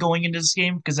as worried going into this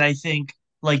game because I think,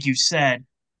 like you said,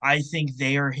 I think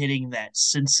they are hitting that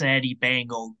Cincinnati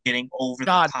Bengal getting over the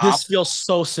God, top. this feels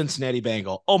so Cincinnati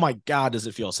Bengal. Oh my God, does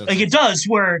it feel Like Cincinnati? it does,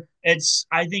 where it's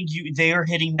I think they are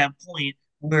hitting that point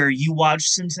where you watch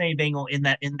Cincinnati Bengal in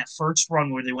that first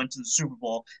run where they went to the Super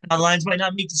Bowl. Now the Lions might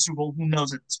not make the Super Bowl, who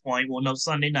knows at this point? We'll know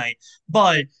Sunday night.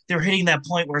 But they're hitting that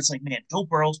point where it's like, man, Joe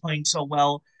Burrow's playing so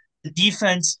well. The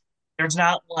defense, there's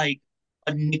not like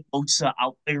a Nick Bosa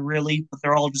out there really, but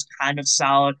they're all just kind of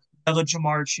solid. You have a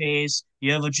Jamar Chase,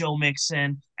 you have a Joe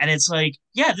Mixon, and it's like,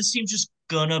 yeah, this team's just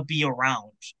gonna be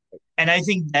around. And I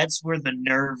think that's where the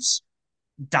nerves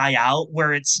die out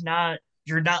where it's not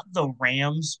you're not the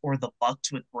Rams or the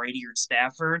Bucks with Brady or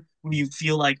Stafford where you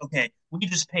feel like okay we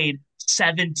just paid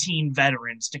 17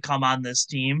 veterans to come on this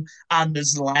team on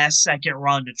this last second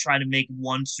run to try to make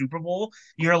one Super Bowl.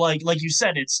 You're like you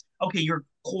said, it's okay, your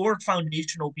core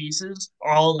foundational pieces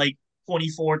are all like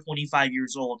 24, 25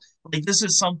 years old. Like this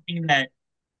is something that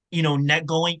net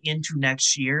going into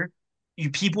next year, you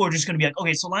people are just going to be like,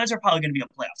 okay, so Lions are probably going to be a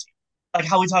playoff team. Like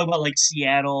how we talk about like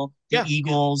Seattle, the Yeah.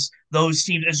 Eagles, those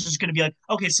teams. It's just going to be like,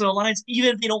 okay, so the Lions,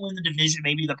 even if they don't win the division,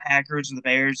 maybe the Packers or the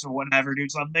Bears or whatever do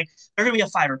something, they're going to be a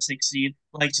 5 or 6 seed.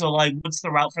 Like so, like what's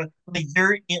the route for? Like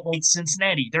they're in like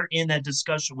Cincinnati, they're in that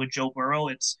discussion with Joe Burrow.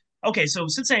 It's okay, so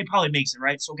Cincinnati probably makes it,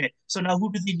 right? So okay, so now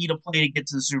who do they need to play to get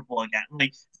to the Super Bowl again?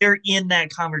 Like they're in that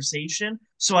conversation.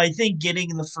 So I think getting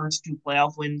the first two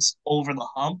playoff wins over the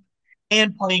hump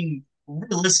and playing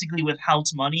realistically with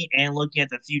house money and looking at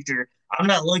the future, I'm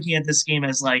not looking at this game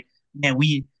as like, man,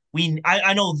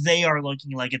 I know they are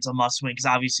looking like it's a must win because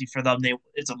obviously for them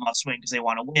it's a must win because they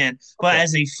want to win. But Okay.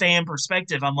 as a fan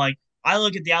perspective, I'm like, I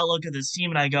look at the outlook of this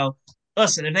team and I go,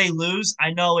 listen, if they lose,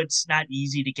 I know it's not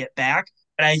easy to get back,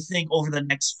 but I think over the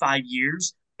next 5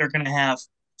 years, they're going to have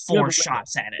You have four a window.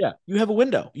 shots at it. Yeah. You have a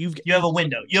window. You have a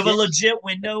window. You have a Legit legit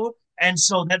window, and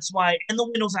so that's why. And the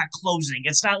window's not closing.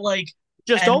 It's not like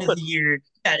just end of open. the year.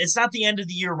 Yeah, it's not the end of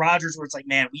the year Rogers where it's like,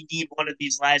 man, we need one of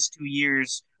these last 2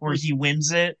 years where he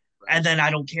wins it, Right. and then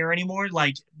I don't care anymore.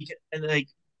 Like that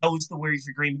was the worry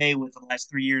for Green Bay with the last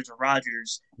 3 years of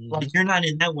Rogers. Mm-hmm. Like you're not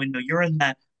in that window. You're in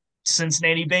that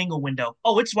Cincinnati Bengal window.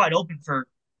 Oh, it's wide open for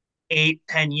 8,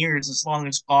 10 years as long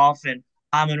as Goff and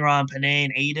Amon-Ra, Panay,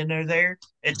 and Aiden are there.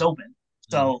 It's open.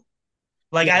 Mm-hmm. So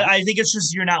like Yeah. I think it's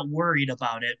just you're not worried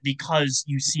about it because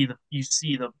you see the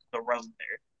road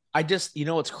there. I just,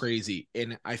 what's crazy,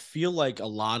 and I feel like a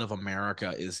lot of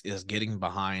America is getting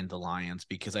behind the Lions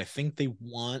because I think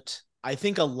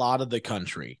a lot of the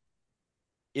country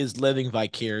is living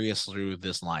vicarious through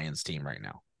this Lions team right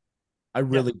now. I Yeah.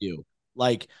 really do.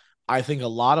 Like, I think a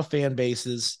lot of fan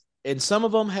bases And some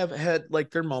of them have had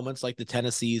like their moments, like the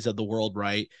Tennessees of the world,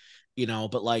 right?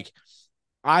 But like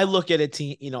I look at a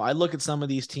team, I look at some of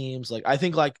these teams, like I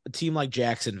think like a team like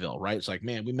Jacksonville, right? It's like,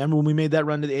 man, remember when we made that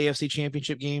run to the AFC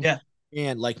championship game? Yeah.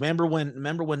 And like, remember when,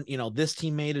 this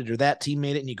team made it or that team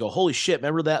made it, and you go, holy shit,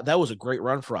 remember that? That was a great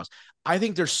run for us. I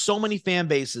think there's so many fan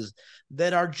bases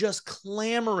that are just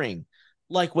clamoring,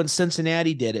 like when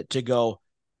Cincinnati did it, to go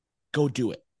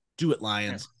do it. Do it,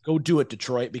 Lions. Go do it,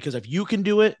 Detroit. Because if you can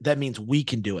do it, that means we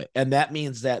can do it. And that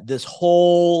means that this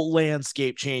whole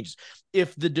landscape changes.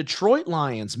 If the Detroit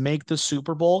Lions make the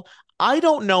Super Bowl, I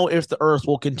don't know if the earth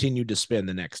will continue to spin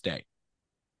the next day.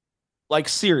 Like,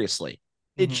 seriously.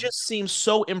 It Mm-hmm. just seems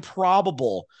so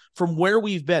improbable from where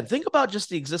we've been. Think about just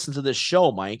the existence of this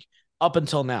show, Mike, up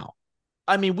until now.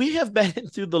 I mean, we have been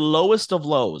through the lowest of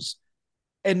lows,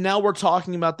 and now we're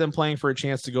talking about them playing for a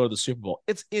chance to go to the Super Bowl.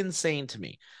 It's insane to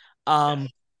me. Yeah.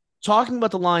 Talking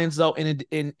about the Lions, though,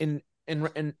 in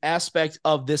an aspect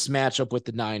of this matchup with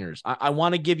the Niners, I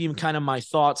want to give you kind of my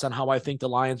thoughts on how I think the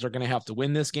Lions are going to have to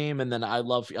win this game, and then I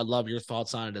love your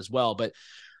thoughts on it as well. But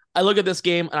I look at this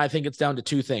game and I think it's down to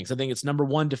two things. I think it's number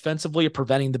one, defensively,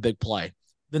 preventing the big play.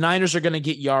 The Niners are going to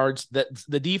get yards. That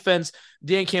the defense,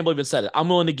 Dan Campbell even said it. I'm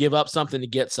willing to give up something to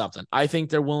get something. I think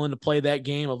they're willing to play that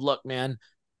game of, look, man,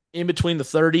 in between the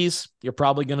 30s, you're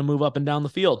probably going to move up and down the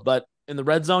field. But in the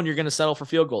red zone, you're going to settle for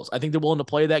field goals. I think they're willing to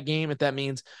play that game if that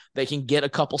means they can get a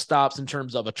couple stops in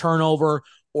terms of a turnover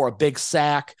or a big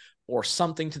sack or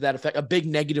something to that effect, a big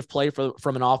negative play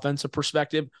from an offensive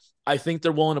perspective. I think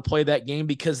they're willing to play that game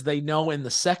because they know in the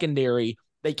secondary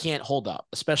they can't hold up,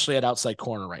 especially at outside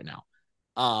corner right now.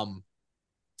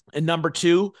 And number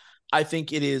two, I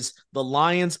think it is the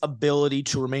Lions' ability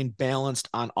to remain balanced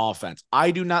on offense.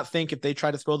 I do not think if they try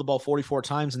to throw the ball 44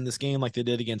 times in this game like they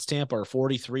did against Tampa, or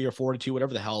 43 or 42,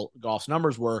 whatever the hell Goff's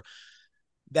numbers were,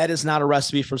 that is not a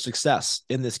recipe for success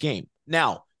in this game.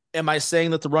 Now, am I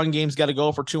saying that the run game's got to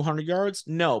go for 200 yards?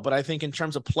 No, but I think in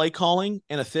terms of play calling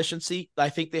and efficiency, I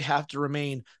think they have to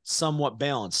remain somewhat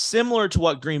balanced, similar to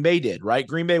what Green Bay did, right?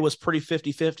 Green Bay was pretty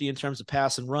 50-50 in terms of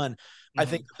pass and run. Mm-hmm. I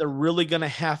think they're really going to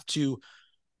have to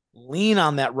lean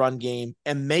on that run game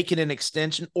and make it an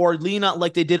extension, or lean on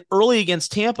like they did early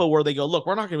against Tampa, where they go, look,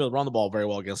 we're not going to be able to run the ball very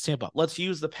well against Tampa. Let's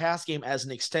use the pass game as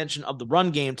an extension of the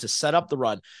run game to set up the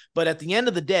run. But at the end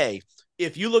of the day,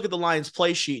 if you look at the Lions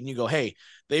play sheet and you go, hey,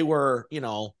 they were,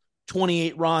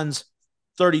 28 runs,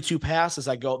 32 passes,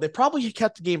 they probably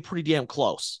kept the game pretty damn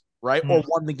close, right? Mm-hmm. Or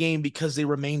won the game because they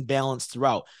remained balanced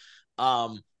throughout.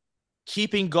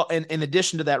 Keeping in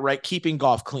addition to that, right, keeping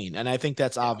Goff clean. And I think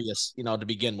that's obvious, to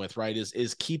begin with, right,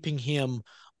 is keeping him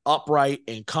upright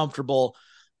and comfortable.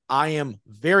 I am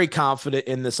very confident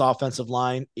in this offensive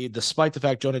line, despite the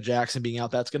fact Jonah Jackson being out.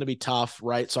 That's going to be tough,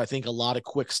 right? So I think a lot of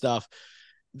quick stuff.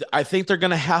 I think they're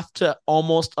going to have to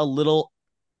almost a little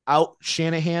out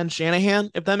Shanahan,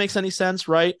 if that makes any sense,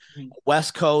 right? Mm-hmm.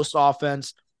 West Coast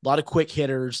offense, a lot of quick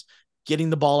hitters,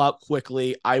 getting the ball out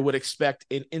quickly. I would expect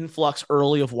an influx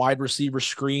early of wide receiver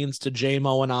screens to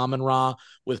J-Mo and Amon-Ra,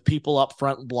 with people up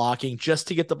front blocking, just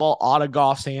to get the ball out of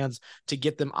Goff's hands, to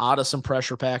get them out of some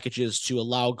pressure packages, to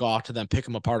allow Goff to then pick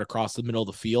them apart across the middle of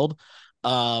the field.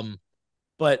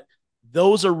 But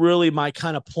those are really my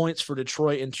kind of points for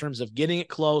Detroit in terms of getting it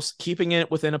close, keeping it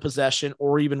within a possession,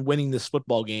 or even winning this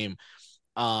football game.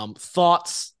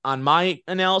 Thoughts on my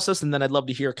analysis, and then I'd love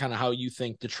to hear kind of how you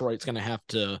think Detroit's going to have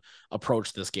to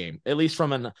approach this game, at least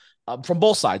from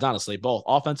both sides, honestly, both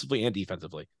offensively and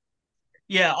defensively.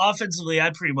 Yeah, offensively, I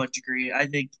pretty much agree. I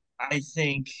think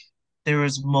there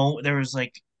was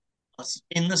like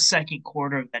in the second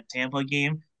quarter of that Tampa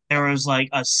game, there was like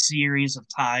a series of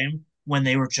time when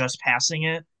they were just passing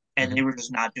it and they were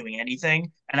just not doing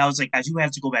anything, and I was like, guys, you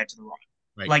have to go back to the run.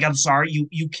 Right. Like, I'm sorry,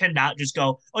 you cannot just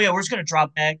go, oh yeah, we're just gonna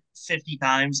drop back 50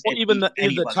 times. Well, even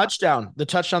the touchdown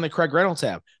that Craig Reynolds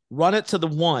have, run it to the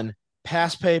one,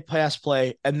 pass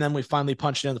play, and then we finally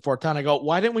punched it in the fourth down. I go,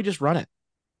 why didn't we just run it?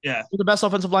 Yeah, we're the best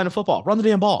offensive line in football. Run the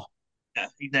damn ball. Yeah,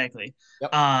 exactly.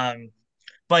 Yep.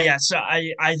 But yeah, so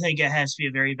I think it has to be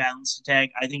a very balanced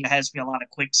attack. I think it has to be a lot of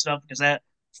quick stuff, because that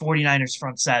 49ers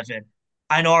front seven,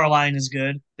 I know our line is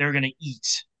good. They're gonna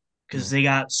eat, because they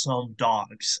got some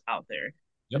dogs out there.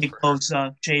 Yep. Nick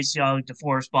Bosa, Chase Young,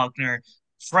 DeForest Buckner,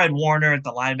 Fred Warner at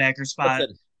the linebacker spot.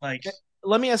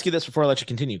 Let me ask you this before I let you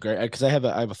continue, Greg, because I have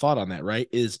a thought on that.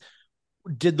 Right?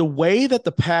 Did the way that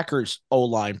the Packers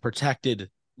O-line protected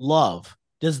Love,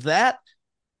 does that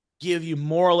give you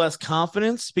more or less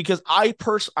confidence? Because I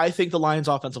think the Lions'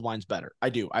 offensive line's better.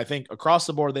 I do. I think across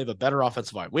the board they have a better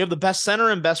offensive line. We have the best center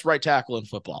and best right tackle in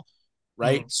football,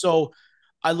 right? Mm-hmm. So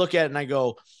I look at it and I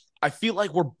go, I feel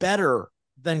like we're better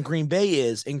than Green Bay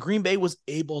is, and Green Bay was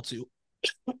able to,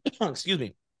 excuse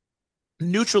me,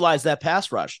 neutralize that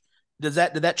pass rush. Did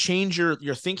that change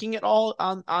your thinking at all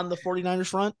on the 49ers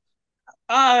front?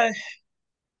 Uh,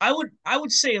 I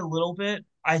would say a little bit.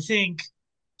 I think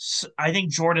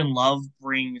Jordan Love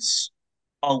brings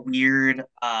a weird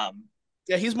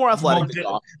Yeah, he's more athletic than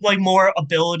Goff. like more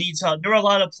ability to. There were a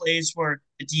lot of plays where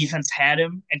the defense had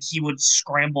him and he would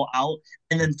scramble out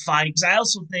and then find. Because I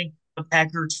also think the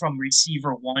Packers from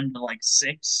receiver 1 to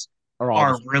 6 Are all the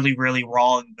are really really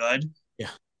raw and good. yeah.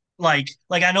 Like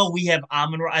I know we have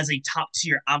Amon as a top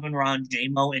tier Amon Ra,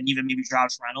 JMO, and even maybe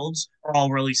Josh Reynolds are all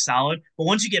really solid. But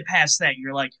once you get past that,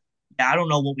 you're like, yeah, I don't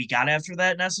know what we got after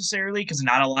that necessarily because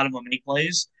not a lot of them make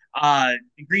plays. Uh,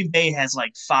 Green Bay has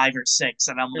like 5 or 6,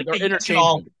 and I'm like, They're yeah, you guys can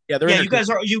all, interchangeable. Yeah, they're yeah,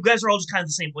 interchangeable. you guys are all just kind of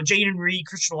the same. Well, Jaden Reed,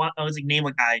 Christian, I was like, name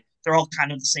a guy. They're all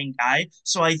kind of the same guy.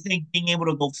 So I think being able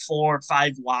to go 4 or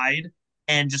 5 wide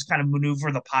and just kind of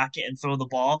maneuver the pocket and throw the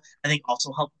ball, I think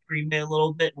also helped Green Bay a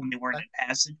little bit when they weren't in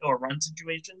pass or run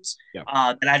situations. Yeah.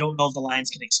 That I don't know if the Lions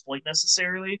can exploit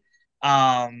necessarily.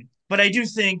 But I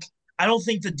don't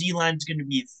think the D line is going to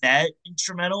be that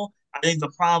instrumental. I think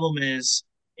the problem is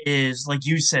like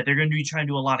you said, they're going to be trying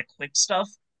to do a lot of quick stuff.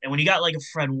 And when you got like a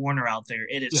Fred Warner out there,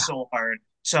 it is Yeah. so hard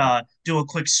to do a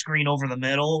quick screen over the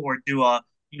middle or do a,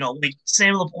 like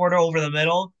Sam Laporta over the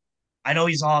middle. I know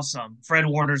he's awesome. Fred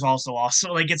Warner's also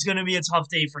awesome. Like it's going to be a tough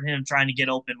day for him trying to get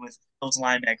open with those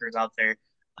linebackers out there.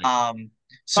 Um,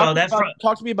 so that front,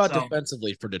 Talk to me about so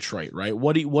defensively for Detroit, right?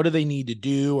 What do they need to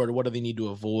do, or what do they need to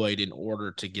avoid in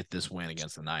order to get this win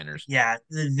against the Niners? yeah,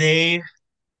 they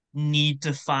need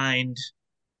to find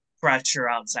pressure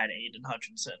outside of Aiden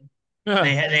Hutchinson.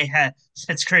 They had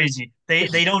It's crazy. They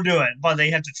don't do it, but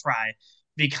they have to try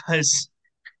because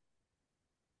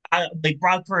like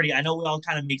Brock Purdy. I know we all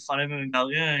kind of make fun of him and go,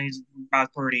 yeah, he's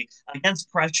Brock Purdy. Against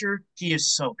pressure, he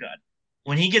is so good.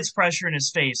 When he gets pressure in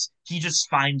his face, he just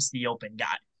finds the open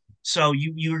guy. So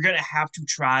you're gonna have to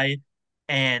try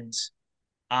and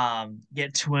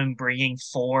get to him bringing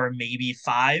 4, maybe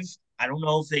 5. I don't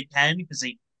know if they can because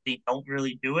they don't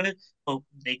really do it, but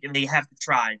they have to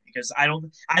try because I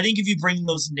think if you bring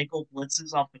those nickel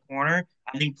blitzes off the corner,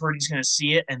 I think Purdy's going to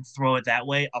see it and throw it that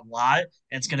way a lot,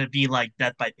 and it's going to be like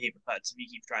death by paper cuts if you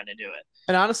keep trying to do it.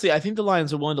 And honestly, I think the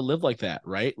Lions are willing to live like that,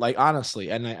 right? Like honestly,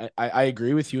 and I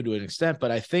agree with you to an extent, but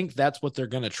I think that's what they're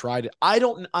going to try to. I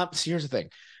don't. See, here's the thing,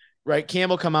 right?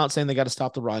 Campbell come out saying they got to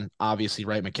stop the run. Obviously,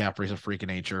 right? McCaffrey's a freak of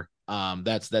nature.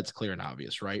 That's clear and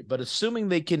obvious, right? But assuming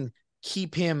they can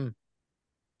keep him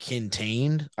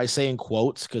contained, I say in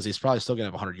quotes because he's probably still gonna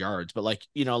have 100 yards, but like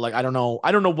like I don't know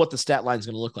what the stat line is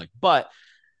gonna look like, but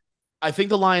I think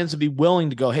the Lions would be willing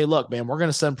to go, hey, look, man, we're going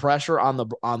to send pressure on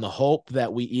the hope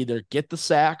that we either get the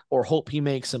sack or hope he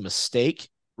makes a mistake,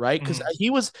 right? Because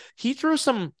Mm-hmm.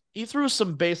 he threw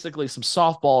some basically some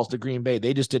softballs to Green Bay.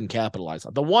 They just didn't capitalize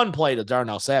on the one play to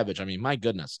Darnell Savage. I mean, my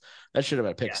goodness, that should have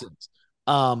been a pick Yeah, six.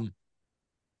 Um,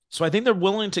 so I think they're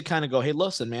willing to kind of go, hey,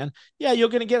 listen, man, yeah, you're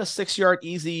going to get a 6 yard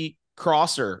easy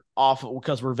crosser off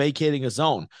because we're vacating a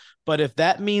zone. But if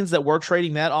that means that we're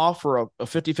trading that off for a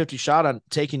 50-50 shot on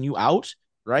taking you out,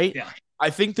 right? yeah,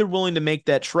 I think they're willing to make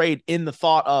that trade in the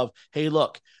thought of, hey,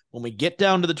 look, when we get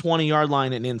down to the 20-yard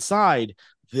line and inside,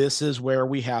 this is where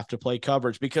we have to play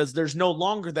coverage because there's no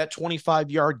longer that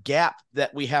 25-yard gap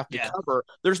that we have to yeah, cover.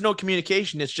 There's no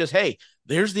communication. It's just, hey,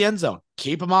 there's the end zone.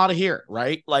 Keep them out of here,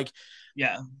 right? Like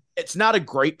yeah, it's not a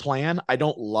great plan. I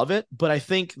don't love it, but I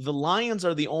think the Lions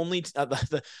are the only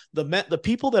the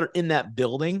people that are in that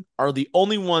building are the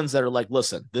only ones that are like,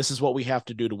 listen, this is what we have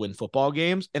to do to win football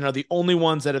games, and are the only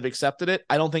ones that have accepted it.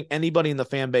 I don't think anybody in the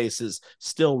fan base is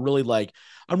still really like,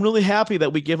 I'm really happy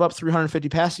that we give up 350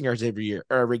 passing yards every year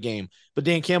or every game. But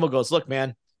Dan Campbell goes, look,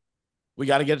 man, we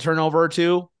got to get a turnover or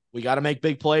two. We got to make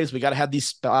big plays. We got to have these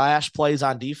splash plays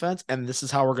on defense. And this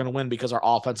is how we're going to win because our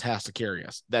offense has to carry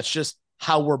us. That's just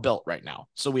how we're built right now.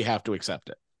 So we have to accept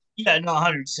it. yeah. No,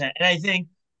 100%. And I think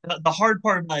the hard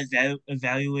part about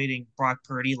evaluating Brock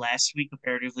Purdy last week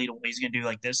comparatively to what he's going to do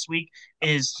like this week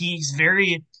is he's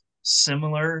very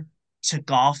similar to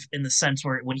Goff in the sense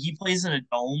where when he plays in a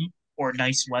dome or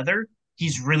nice weather,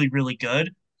 he's really, really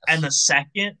good. And the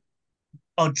second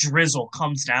a drizzle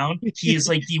comes down, he is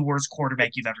like the worst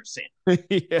quarterback you've ever seen. Like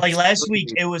Yes. last week,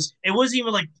 it wasn't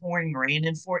even like pouring rain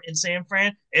in San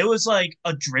Fran. It was like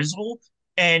a drizzle,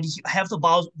 and half the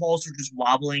balls were just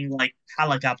wobbling like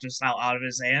helicopter style out of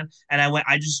his hand. And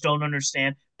I just don't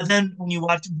understand. But then when you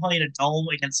watch him play in a dome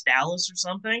against Dallas or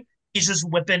something, he's just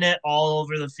whipping it all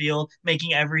over the field,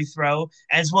 making every throw.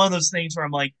 And it's one of those things where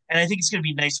I'm like, and I think it's going to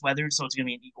be nice weather, so it's going to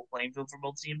be an equal playing field for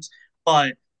both teams.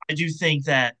 But I do think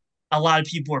that a lot of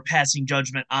people are passing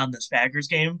judgment on this Packers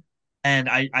game, and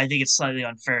I think it's slightly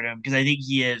unfair to him because I think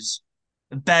he is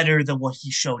better than what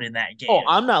he showed in that Oh, game.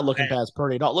 I'm not looking And, past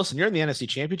Purdy at all. Listen, you're in the NFC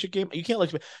Championship game.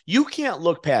 You can't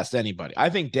look past anybody. I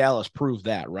think Dallas proved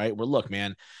that, right? Where look,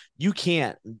 man, you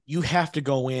can't. You have to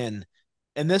go in,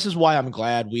 and this is why I'm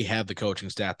glad we have the coaching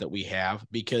staff that we have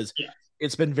because yeah,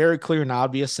 it's been very clear and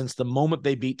obvious since the moment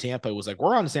they beat Tampa. It was like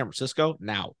we're on to San Francisco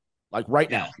now, like right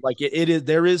yeah, now. Like it is.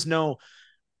 There is no.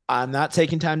 I'm not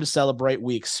taking time to celebrate.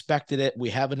 We expected it. We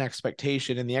have an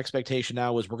expectation, and the expectation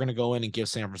now is we're going to go in and give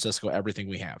San Francisco everything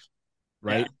we have,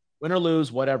 yeah, right? Win or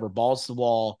lose, whatever, balls to the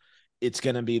wall. It's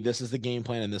going to be this is the game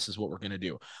plan and this is what we're going to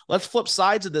do. Let's flip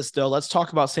sides of this, though. Let's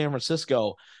talk about San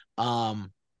Francisco.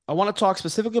 I want to talk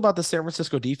specifically about the San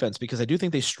Francisco defense because I do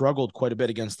think they struggled quite a bit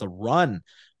against the run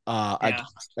yeah.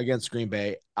 against Green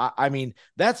Bay. I mean,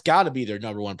 that's got to be their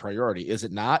number one priority, is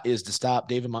it not? Is to stop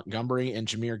David Montgomery and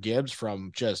Jameer Gibbs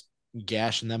from just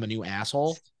gashing them a new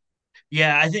asshole.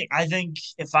 Yeah, I think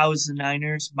if I was the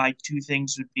Niners, my two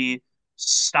things would be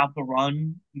stop the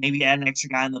run, maybe add an extra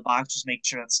guy in the box, just make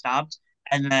sure that's stopped,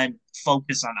 and then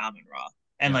focus on Amon Ra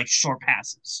and Yeah. like short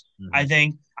passes. I Mm-hmm.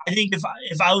 think I think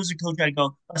if I was a coach, I'd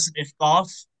go, listen, if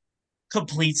Goff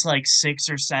completes like 6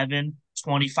 or 7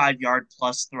 25-yard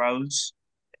plus throws,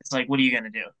 it's like, what are you gonna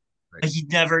do? Right.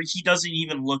 Like he doesn't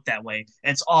even look that way.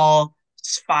 It's all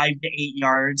 5 to 8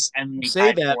 yards and You they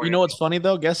say dive that. for You it. know what's funny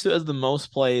though? Guess who has the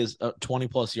most plays, 20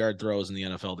 plus yard throws in the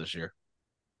NFL this year?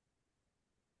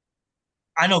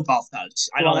 I know golf does.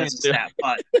 I know that's Lions a do. stat,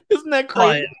 but Isn't that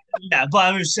but crazy? yeah, but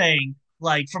I'm just saying,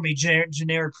 like from a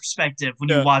generic perspective, when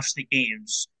you Yeah. watch the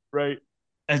games, Right.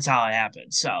 that's how it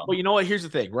happens. So Well, you know what? Here's the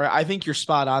thing, right? I think you're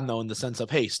spot on though, in the sense of,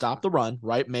 hey, stop the run,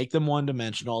 right? Make them one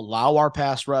dimensional, allow our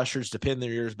pass rushers to pin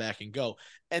their ears back and go.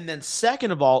 And then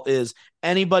second of all is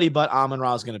anybody but Amon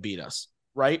Ra is going to beat us,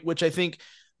 right? Which I think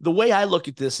the way I look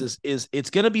at this is it's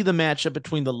going to be the matchup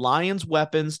between the Lions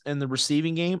weapons and the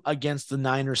receiving game against the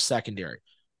Niners secondary.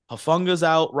 Hafunga's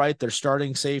out, right? They're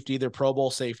starting safety, they're Pro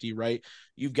Bowl safety, right?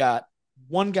 You've got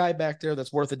one guy back there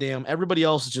that's worth a damn. Everybody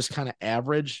else is just kind of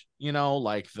average,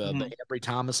 like the mhm, Ambry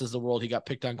Thomas is the world. He got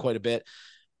picked on quite a bit.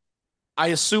 I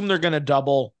assume they're going to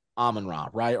double Amon Ra,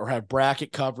 right? Or have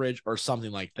bracket coverage or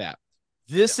something like that.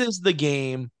 yeah, This is the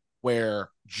game where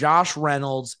Josh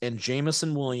Reynolds and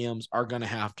Jamison Williams are going to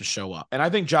have to show up. And I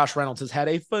think Josh Reynolds has had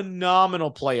a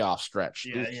phenomenal playoff stretch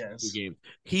yeah, these two yes, games.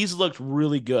 He's looked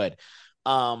really good.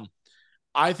 Um,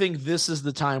 I think this is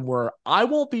the time where I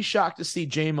won't be shocked to see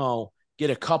JMO get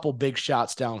a couple big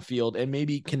shots downfield and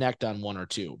maybe connect on one or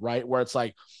two, right? Where it's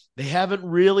like they haven't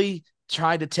really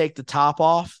tried to take the top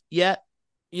off yet,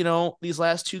 these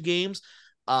last two games,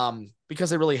 because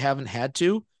they really haven't had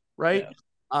to, right?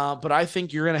 yeah, But I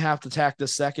think you're going to have to attack the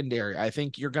secondary. I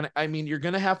think you're going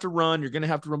to have to run. You're going to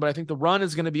have to run, but I think the run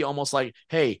is going to be almost like,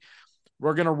 hey,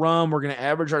 we're going to run. We're going to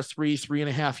average our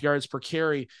 3.5 yards per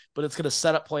carry, but it's going to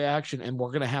set up play action and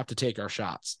we're going to have to take our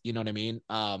shots. You know what I mean?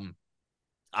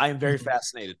 I am very mhm,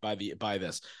 fascinated by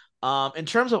this. In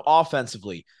terms of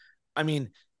offensively, I mean,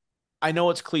 I know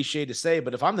it's cliche to say,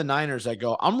 but if I'm the Niners, I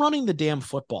go, I'm running the damn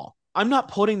football. I'm not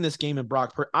putting this game in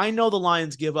Brock Purdy. I know the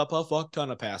Lions give up a fuck ton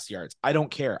of pass yards. I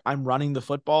don't care. I'm running the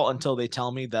football until they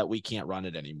tell me that we can't run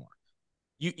it anymore.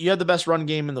 You have the best run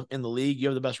game in the league. You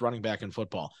have the best running back in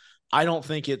football. I don't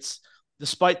think it's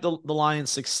despite the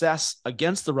Lions' success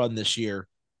against the run this year.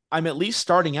 I'm at least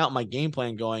starting out my game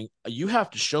plan going, you have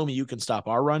to show me you can stop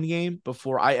our run game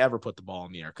before I ever put the ball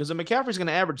in the air. Because if McCaffrey's going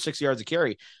to average 6 yards a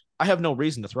carry, I have no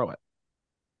reason to throw it.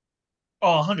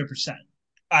 oh, 100%.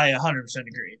 I 100%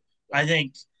 agree. Yeah. I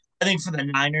think I think for the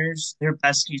Niners, their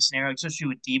best case scenario, especially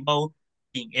with Debo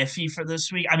being iffy for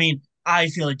this week. I mean, I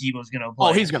feel like Debo's gonna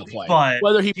Oh, play, he's going to play. but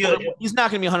Whether you, he's not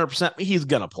going to be 100%, he's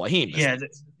going to play. He ain't missing.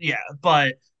 yeah, yeah,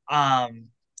 but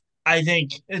I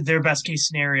think their best case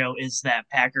scenario is that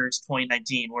Packers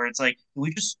 2019, where it's like, can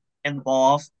we just end the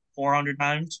ball off 400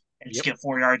 times and just Yep. get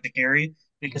 4 yards to carry?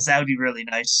 Because that would be really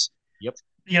nice. Yep.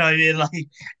 You know what I mean? Like,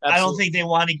 I don't Absolutely. think they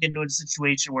want to get into a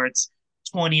situation where it's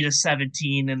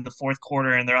 20-17 in the fourth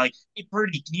quarter and they're like, hey,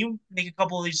 Purdy, can you make a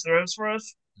couple of these throws for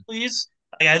us, please?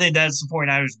 Like, I think that's the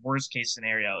 49ers' worst case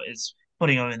scenario is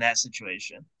putting them in that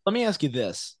situation. Let me ask you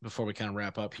this before we kind of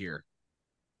wrap up here.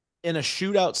 In a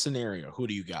shootout scenario, who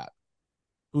do you got?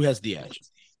 Who has the edge?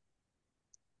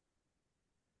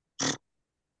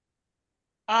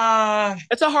 Uh,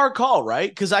 It's a hard call, right?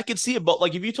 Because I could see it, but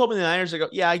like if you told me the Niners, I go,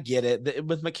 yeah, I get it.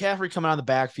 With McCaffrey coming out of the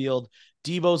backfield,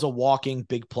 Debo's a walking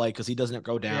big play because he doesn't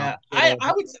go down. yeah,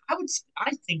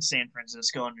 I think San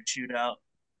Francisco in the shootout.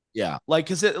 Yeah, like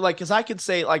because I could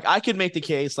say like I could make the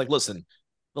case like, listen,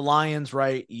 the Lions,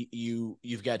 right?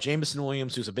 You've got Jameson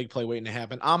Williams, who's a big play waiting to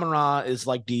happen. Amon-Ra is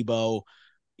like Debo.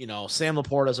 Sam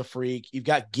Laporta's a freak. You've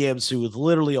got Gibbs, who is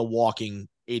literally a walking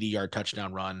 80-yard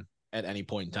touchdown run at any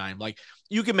point in time. Like,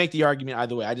 you can make the argument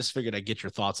either way. I just figured I'd get your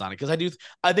thoughts on it because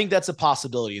I think that's a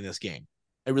possibility in this game.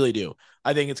 I really do.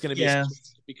 I think it's going to be Yeah,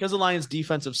 because the Lions'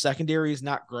 defensive secondary is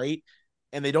not great,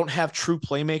 and they don't have true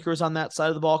playmakers on that side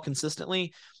of the ball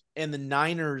consistently. And the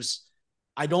Niners,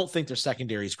 I don't think their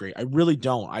secondary is great. I really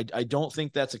don't. I don't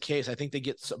think that's a case. I think they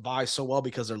get by so well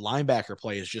because their linebacker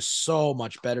play is just so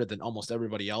much better than almost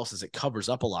everybody else's. It covers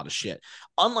up a lot of shit.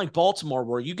 Unlike Baltimore,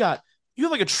 where you have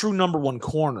like a true number one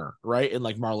corner, right? And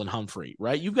like Marlon Humphrey,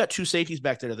 right? You've got two safeties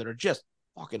back there that are just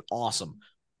fucking awesome.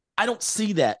 I don't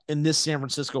see that in this San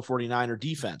Francisco 49er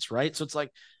defense, right? So it's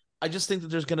like, I just think that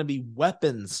there's going to be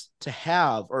weapons to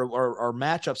have or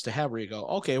matchups to have where you go,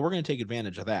 okay, we're going to take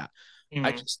advantage of that.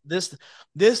 mm-hmm.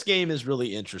 This game is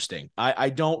really interesting. I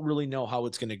don't really know how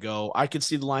it's going to go. I could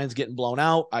see the Lions getting blown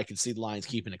out. I could see the Lions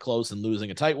keeping it close and losing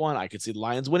a tight one. I could see the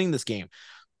Lions winning this game.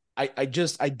 I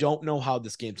don't know how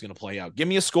this game's going to play out. Give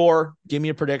me a score. Give me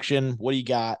a prediction. What do you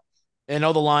got? I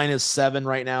know the line is 7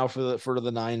 right now for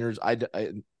the Niners.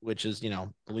 Which is,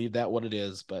 believe that what it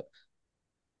is, but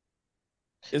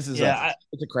this is it's a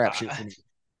crapshoot for me.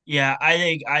 Yeah, I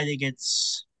think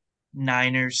it's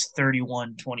Niners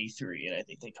 31-23, and I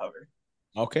think they cover.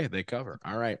 Okay, they cover.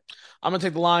 All right. I'm gonna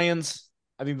take the Lions.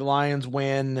 I think the Lions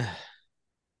win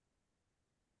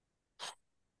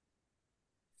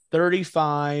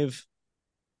 35-32.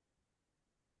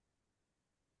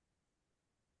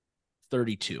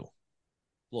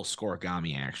 Little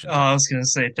scoregami action. Oh, I was gonna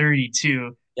say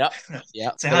 32. Yep.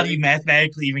 Yep. So how do you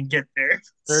mathematically even get there?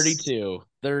 32.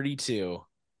 32.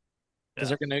 Because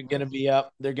Yeah. they're gonna be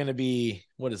up. They're gonna be,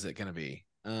 what is it gonna be?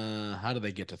 How do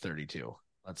they get to 32?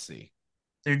 Let's see.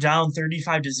 They're down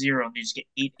 35-0, and they just get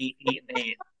 8, 8, 8, and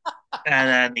 8. And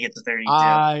then they get to 32.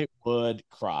 I would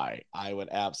cry. I would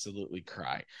absolutely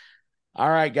cry. All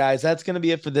right, guys, that's going to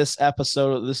be it for this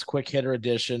episode of this quick hitter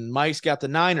edition. Mike's got the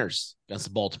Niners against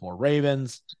the Baltimore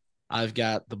Ravens. I've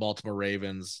got the Baltimore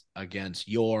Ravens against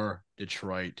your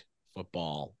Detroit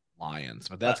Football Lions.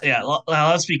 But that's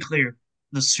let's be clear.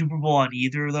 The Super Bowl on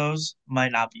either of those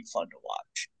might not be fun to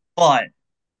watch, but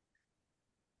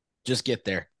just get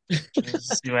there.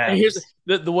 And here's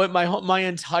the way my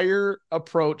entire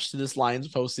approach to this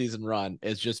Lions postseason run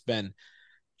has just been,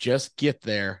 just get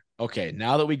there. Okay,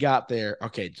 now that we got there,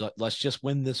 okay, let's just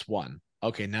win this one.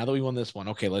 Okay, now that we won this one,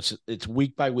 okay, it's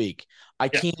week by week. I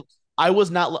think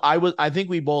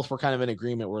we both were kind of in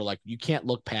agreement. We're like, you can't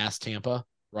look past Tampa,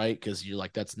 right? Because you're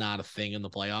like, that's not a thing in the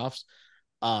playoffs.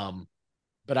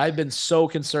 But I've been so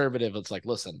conservative. It's like,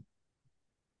 listen,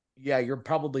 yeah, you're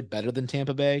probably better than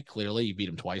Tampa Bay. Clearly, you beat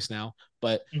them twice now,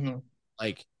 but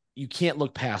like, you can't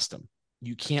look past them.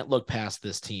 You can't look past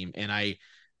this team. And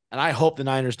I hope the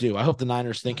Niners do. I hope the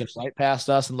Niners thinking right past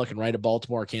us and looking right at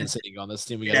Baltimore, Kansas City, going, this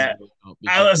team we got. Yeah.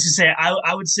 I was to say,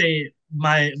 I would say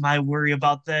my worry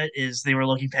about that is they were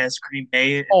looking past Green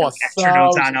Bay and extra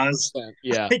notes on us.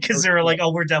 Yeah, because they were like,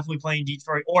 oh, we're definitely playing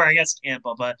Detroit, or I guess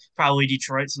Tampa, but probably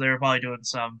Detroit. So they were probably doing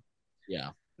some.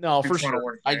 Yeah, no, for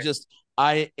sure.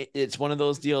 It's one of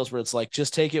those deals where it's like,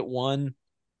 just take it one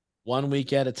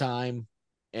week at a time,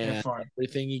 and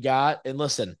everything you got, and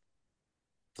listen,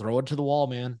 throw it to the wall,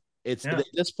 man. At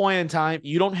this point in time,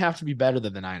 you don't have to be better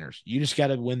than the Niners. You just got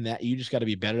to win that. You just got to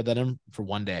be better than them for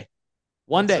one day.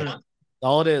 That's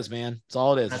all it is, man. That's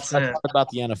all it is. That's about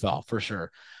the NFL for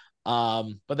sure.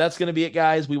 But that's going to be it,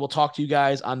 guys. We will talk to you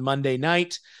guys on Monday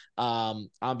night. On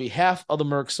behalf of the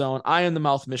Merc Zone, I am the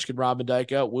Mouth of Michigan, Robin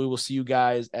Dyka. We will see you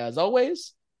guys, as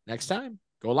always, next time.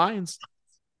 Go Lions.